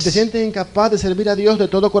heart, Si te sientes incapaz de servir a Dios de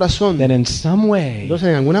todo corazón, then in some way entonces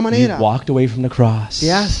en alguna you've manera walked away from the cross.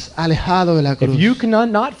 te has alejado de la If cruz. you cannot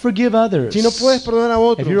not forgive others, Si no puedes perdonar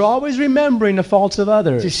a if you're otros, always remembering the faults of si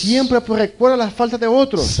others, siempre recuerdas las faltas de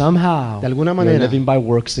otros, somehow de alguna you're manera living by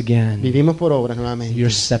works again. vivimos por obras nuevamente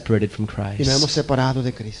You're separated from y nos hemos Christ. separado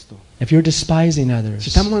de Cristo. If you're despising Si others,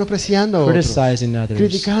 estamos menospreciando a otros, criticizing others,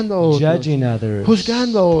 criticando a otros, judging others,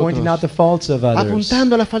 juzgando a pointing out the otros, faults of others,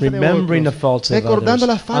 apuntando a las faltas de remembering the otros, faults of recordando others,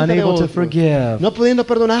 las faltas de unable to otros, forgive, no pudiendo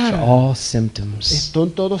perdonar, all symptoms son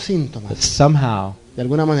todos that síntomas. somehow De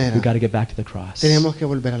alguna manera we got to get back to the cross. tenemos que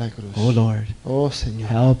volver a la cruz. Oh Lord, Oh Señor,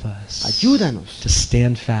 help us ayúdanos, to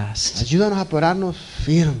stand fast, ayúdanos a pararnos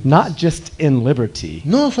firmes, not just in liberty,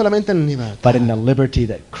 no solamente en la libertad, but in the liberty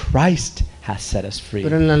that Christ has set us free.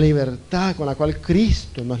 pero en la libertad con la cual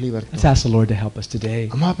Cristo nos libertó. Let's ask the Lord to help us today.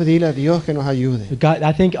 Vamos a pedirle a Dios que nos ayude. God,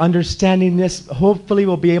 I think understanding this, hopefully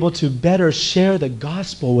we'll be able to better share the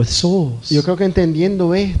gospel with souls. Yo creo que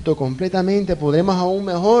entendiendo esto completamente podremos aún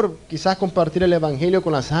mejor quizás compartir el evangelio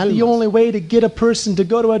con las The almas. only way to get a person to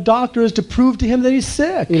go to a doctor is to prove to him that he's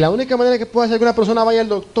sick. Y la única manera que puede hacer que una persona vaya al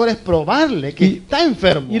doctor es probarle que Y- está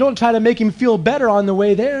enfermo. You don't try to make him feel better on the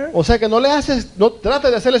way there. O sea que no trata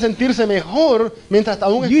de hacerle sentirse mejor mientras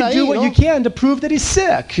aún You está ahí, do what ¿no? you can to prove that he's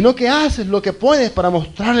sick, Sino que haces lo que puedes para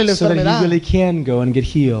mostrarle la so that he enfermedad, really can go and get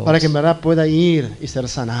healed. para que en verdad pueda ir y ser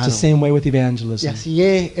It's sanado. the same way with Y evangelism, así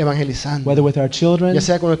es evangelizando, whether with our children ya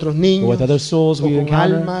sea con nuestros or niños with other souls o we con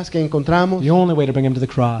encounter. almas que encontramos. The only way to bring them to the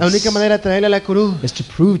La única cross manera de traerle a la cruz is to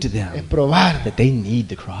prove to es them probar that they need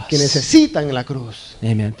the cross. que necesitan la cruz.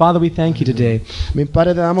 Amen. Father, we thank you today. Mi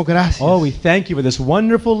Padre, te damos gracias. Oh, we thank you for this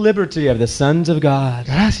wonderful liberty of the sons of God.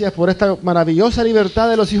 Gracias por esta maravillosa libertad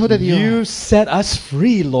de los hijos de You Dios. set us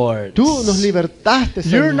free, Lord. Tú nos libertaste,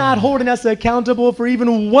 You're Señor. not holding us accountable for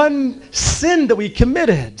even one sin that we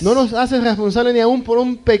committed. No nos haces responsables ni aún por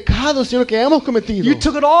un pecado, Señor, que hemos cometido. You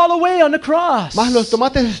took it all away on the cross. Más los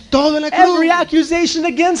tomaste todo en la cruz. Every accusation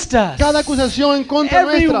against us. Cada acusación en contra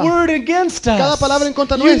Every nuestra. word against us. Cada palabra en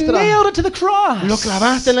contra You nuestra. nailed it to the cross. Lo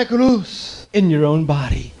clavaste en la cruz. In your own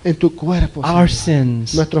body. En tu cuerpo, Our Señor.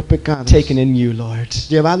 sins Nuestros pecados. taken in you, Lord.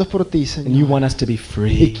 Llevados por ti, And you Señor. want us to be Y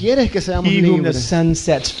free. quieres que seamos He whom the libres. Son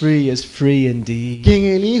sets free is free indeed. Quien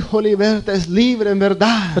el Hijo liberta es libre en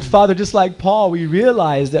verdad. But Father, just like Paul, we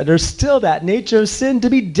realize that there's still that nature of sin to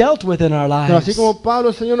be dealt with in our Pero así lives. como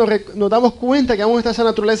Pablo, Señor, nos damos cuenta que aún está esa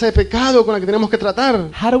naturaleza de pecado con la que tenemos que tratar.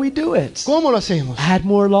 How do we do it? ¿Cómo lo hacemos? Add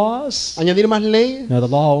more laws? ¿Añadir más ley? No, the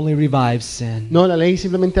law only revives sin. No, la ley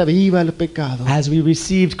simplemente aviva el pecado. As we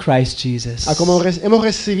received Christ Jesus Como hemos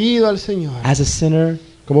recibido al Señor as a sinner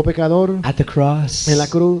como pecador at the cross, en la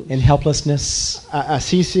cruz, in helplessness,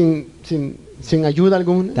 así sin ayuda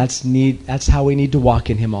alguna, that's how we need to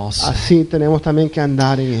walk in Him also. así tenemos también que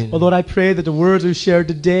andar en Él. Oh Lord, I pray that the words we shared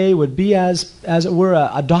today would be as it were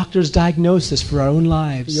a doctor's diagnosis for our own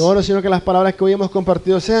lives. Y oro, Señor, que las palabras que hoy hemos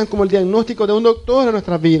compartido sean como el diagnóstico de un doctor en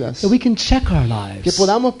nuestras vidas. That we can check our Que lives.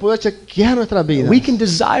 podamos poder chequear nuestras vidas. We can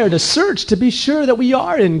desire to search to be sure that we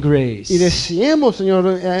are in grace. Y deseemos,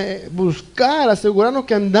 Señor, buscar, asegurarnos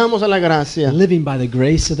que andamos a la gracia, Living by the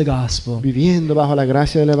grace of the gospel. viviendo bajo la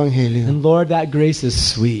gracia del Evangelio. And Lord, that grace is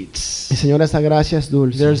sweet. Y Señor, esa gracia es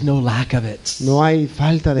dulce. There's no lack of it. No hay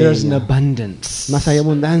falta de There's an ella. abundance. Más hay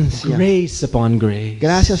abundancia. Grace upon grace.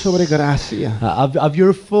 Gracia sobre gracia. Of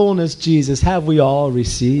your fullness, Jesus, have we all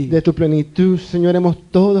received. De tu plenitud, Señor, hemos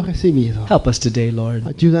todos recibido. Help us today, Lord,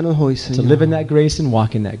 Ayúdanos hoy, to live in Señor, that grace and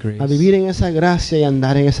walk in that grace. a vivir en esa gracia y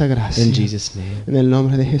andar en esa gracia. In Jesus' name. En el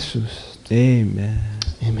nombre de Jesús. Amen.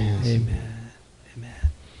 Amén. Amen.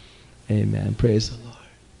 Amen. Amen. Praise the Lord.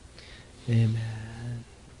 Amen.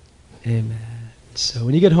 Amen. So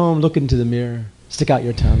when you get home, look into the mirror. Stick out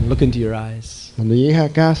your tongue. Look into your eyes. Cuando llegues a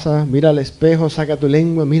casa, mira al espejo, saca tu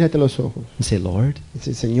lengua, mírate los ojos. And say, Lord,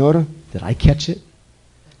 Dice, Señor, did I catch it?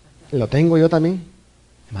 ¿lo tengo yo también?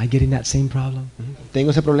 Am I getting that same problem?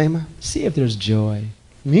 ¿Tengo ese problema? See if there's joy.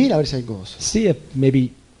 Mira a ver si hay gozo. See if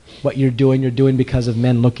maybe what you're doing because of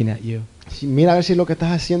men looking at you. Mira a ver si lo que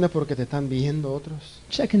estás haciendo es porque te están viendo otros.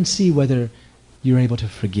 Check and see whether you're able to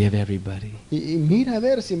forgive everybody. Y mira a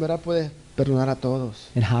ver si en verdad puedes perdonar a todos.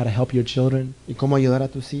 And how to help your children. Y cómo ayudar a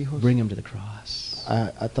tus hijos, Bring them to the cross.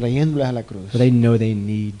 atrayéndoles a la cruz. For they know they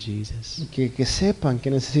need Jesus. Que sepan que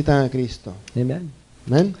necesitan a Cristo. Amen.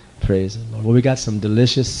 Amén. Praise the Lord. Well, we got some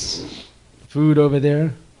delicious food over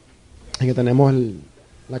there. Y que tenemos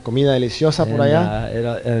la comida deliciosa por allá.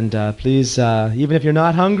 Please, even if you're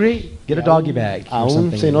not hungry, get a doggy bag. or Aún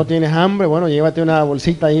something. si no tienes hambre, bueno, llévate una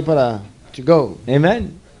bolsita ahí para to go.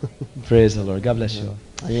 Amen. Praise the Lord. God bless you.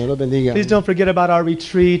 Dios los bendiga. Please don't forget about our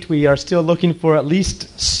retreat. We are still looking for at least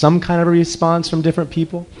some kind of a response from different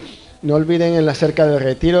people. No olviden acerca del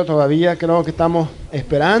retiro, todavía creo que estamos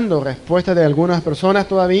esperando respuestas de algunas personas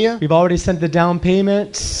todavía. We've already sent the down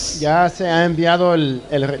payments, Ya se ha enviado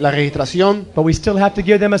la registración, but we still have to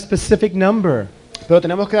give them a specific number, pero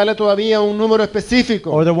tenemos que darle todavía un número específico.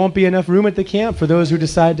 or there won't be enough room at the camp for those who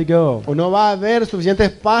decide to go. O no va a haber suficiente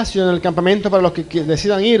espacio en el campamento para los que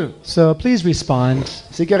decidan ir. So please respond,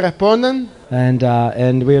 Así que respondan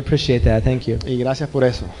and we appreciate that. Thank you. y gracias por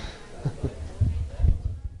eso.